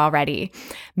done so already.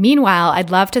 Meanwhile,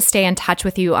 I'd love to stay in touch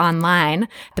with you online.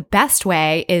 The best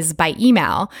way is by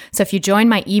email. So if you join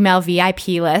my email VIP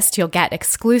list, you'll get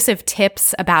exclusive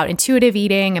tips about intuitive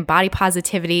eating and body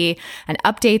positivity and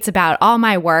updates about all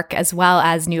my work, as well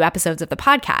as new episodes of the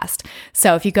podcast.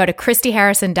 So if you go to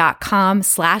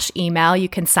christyharrison.com/email, you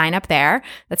can sign up there.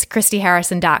 That's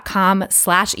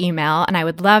christyharrison.com/email. And I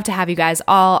would love to have you guys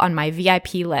all on my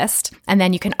VIP list. And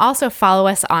then you can also follow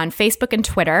us on Facebook and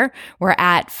Twitter. We're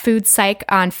at Food Psych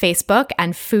on Facebook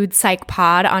and Food Psych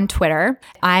Pod on Twitter.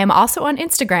 I am also on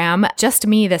Instagram, just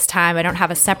me this time. I don't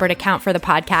have a separate account for the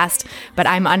podcast, but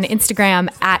I'm on Instagram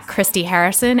at Christy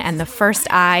Harrison, and the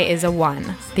first I is a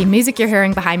 1. The music you're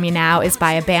hearing behind me now is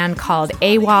by a band called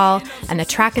AWOL, and the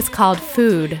track is called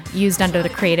Food, used under the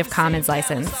Creative Commons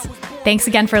license. Thanks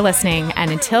again for listening,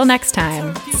 and until next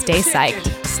time, stay psyched.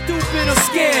 Stupid or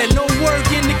scared, no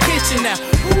work in the kitchen now.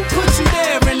 Who put you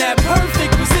there in that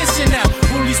perfect position now?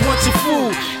 Bullies want your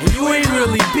food, and you ain't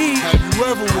really beef. Have you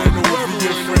ever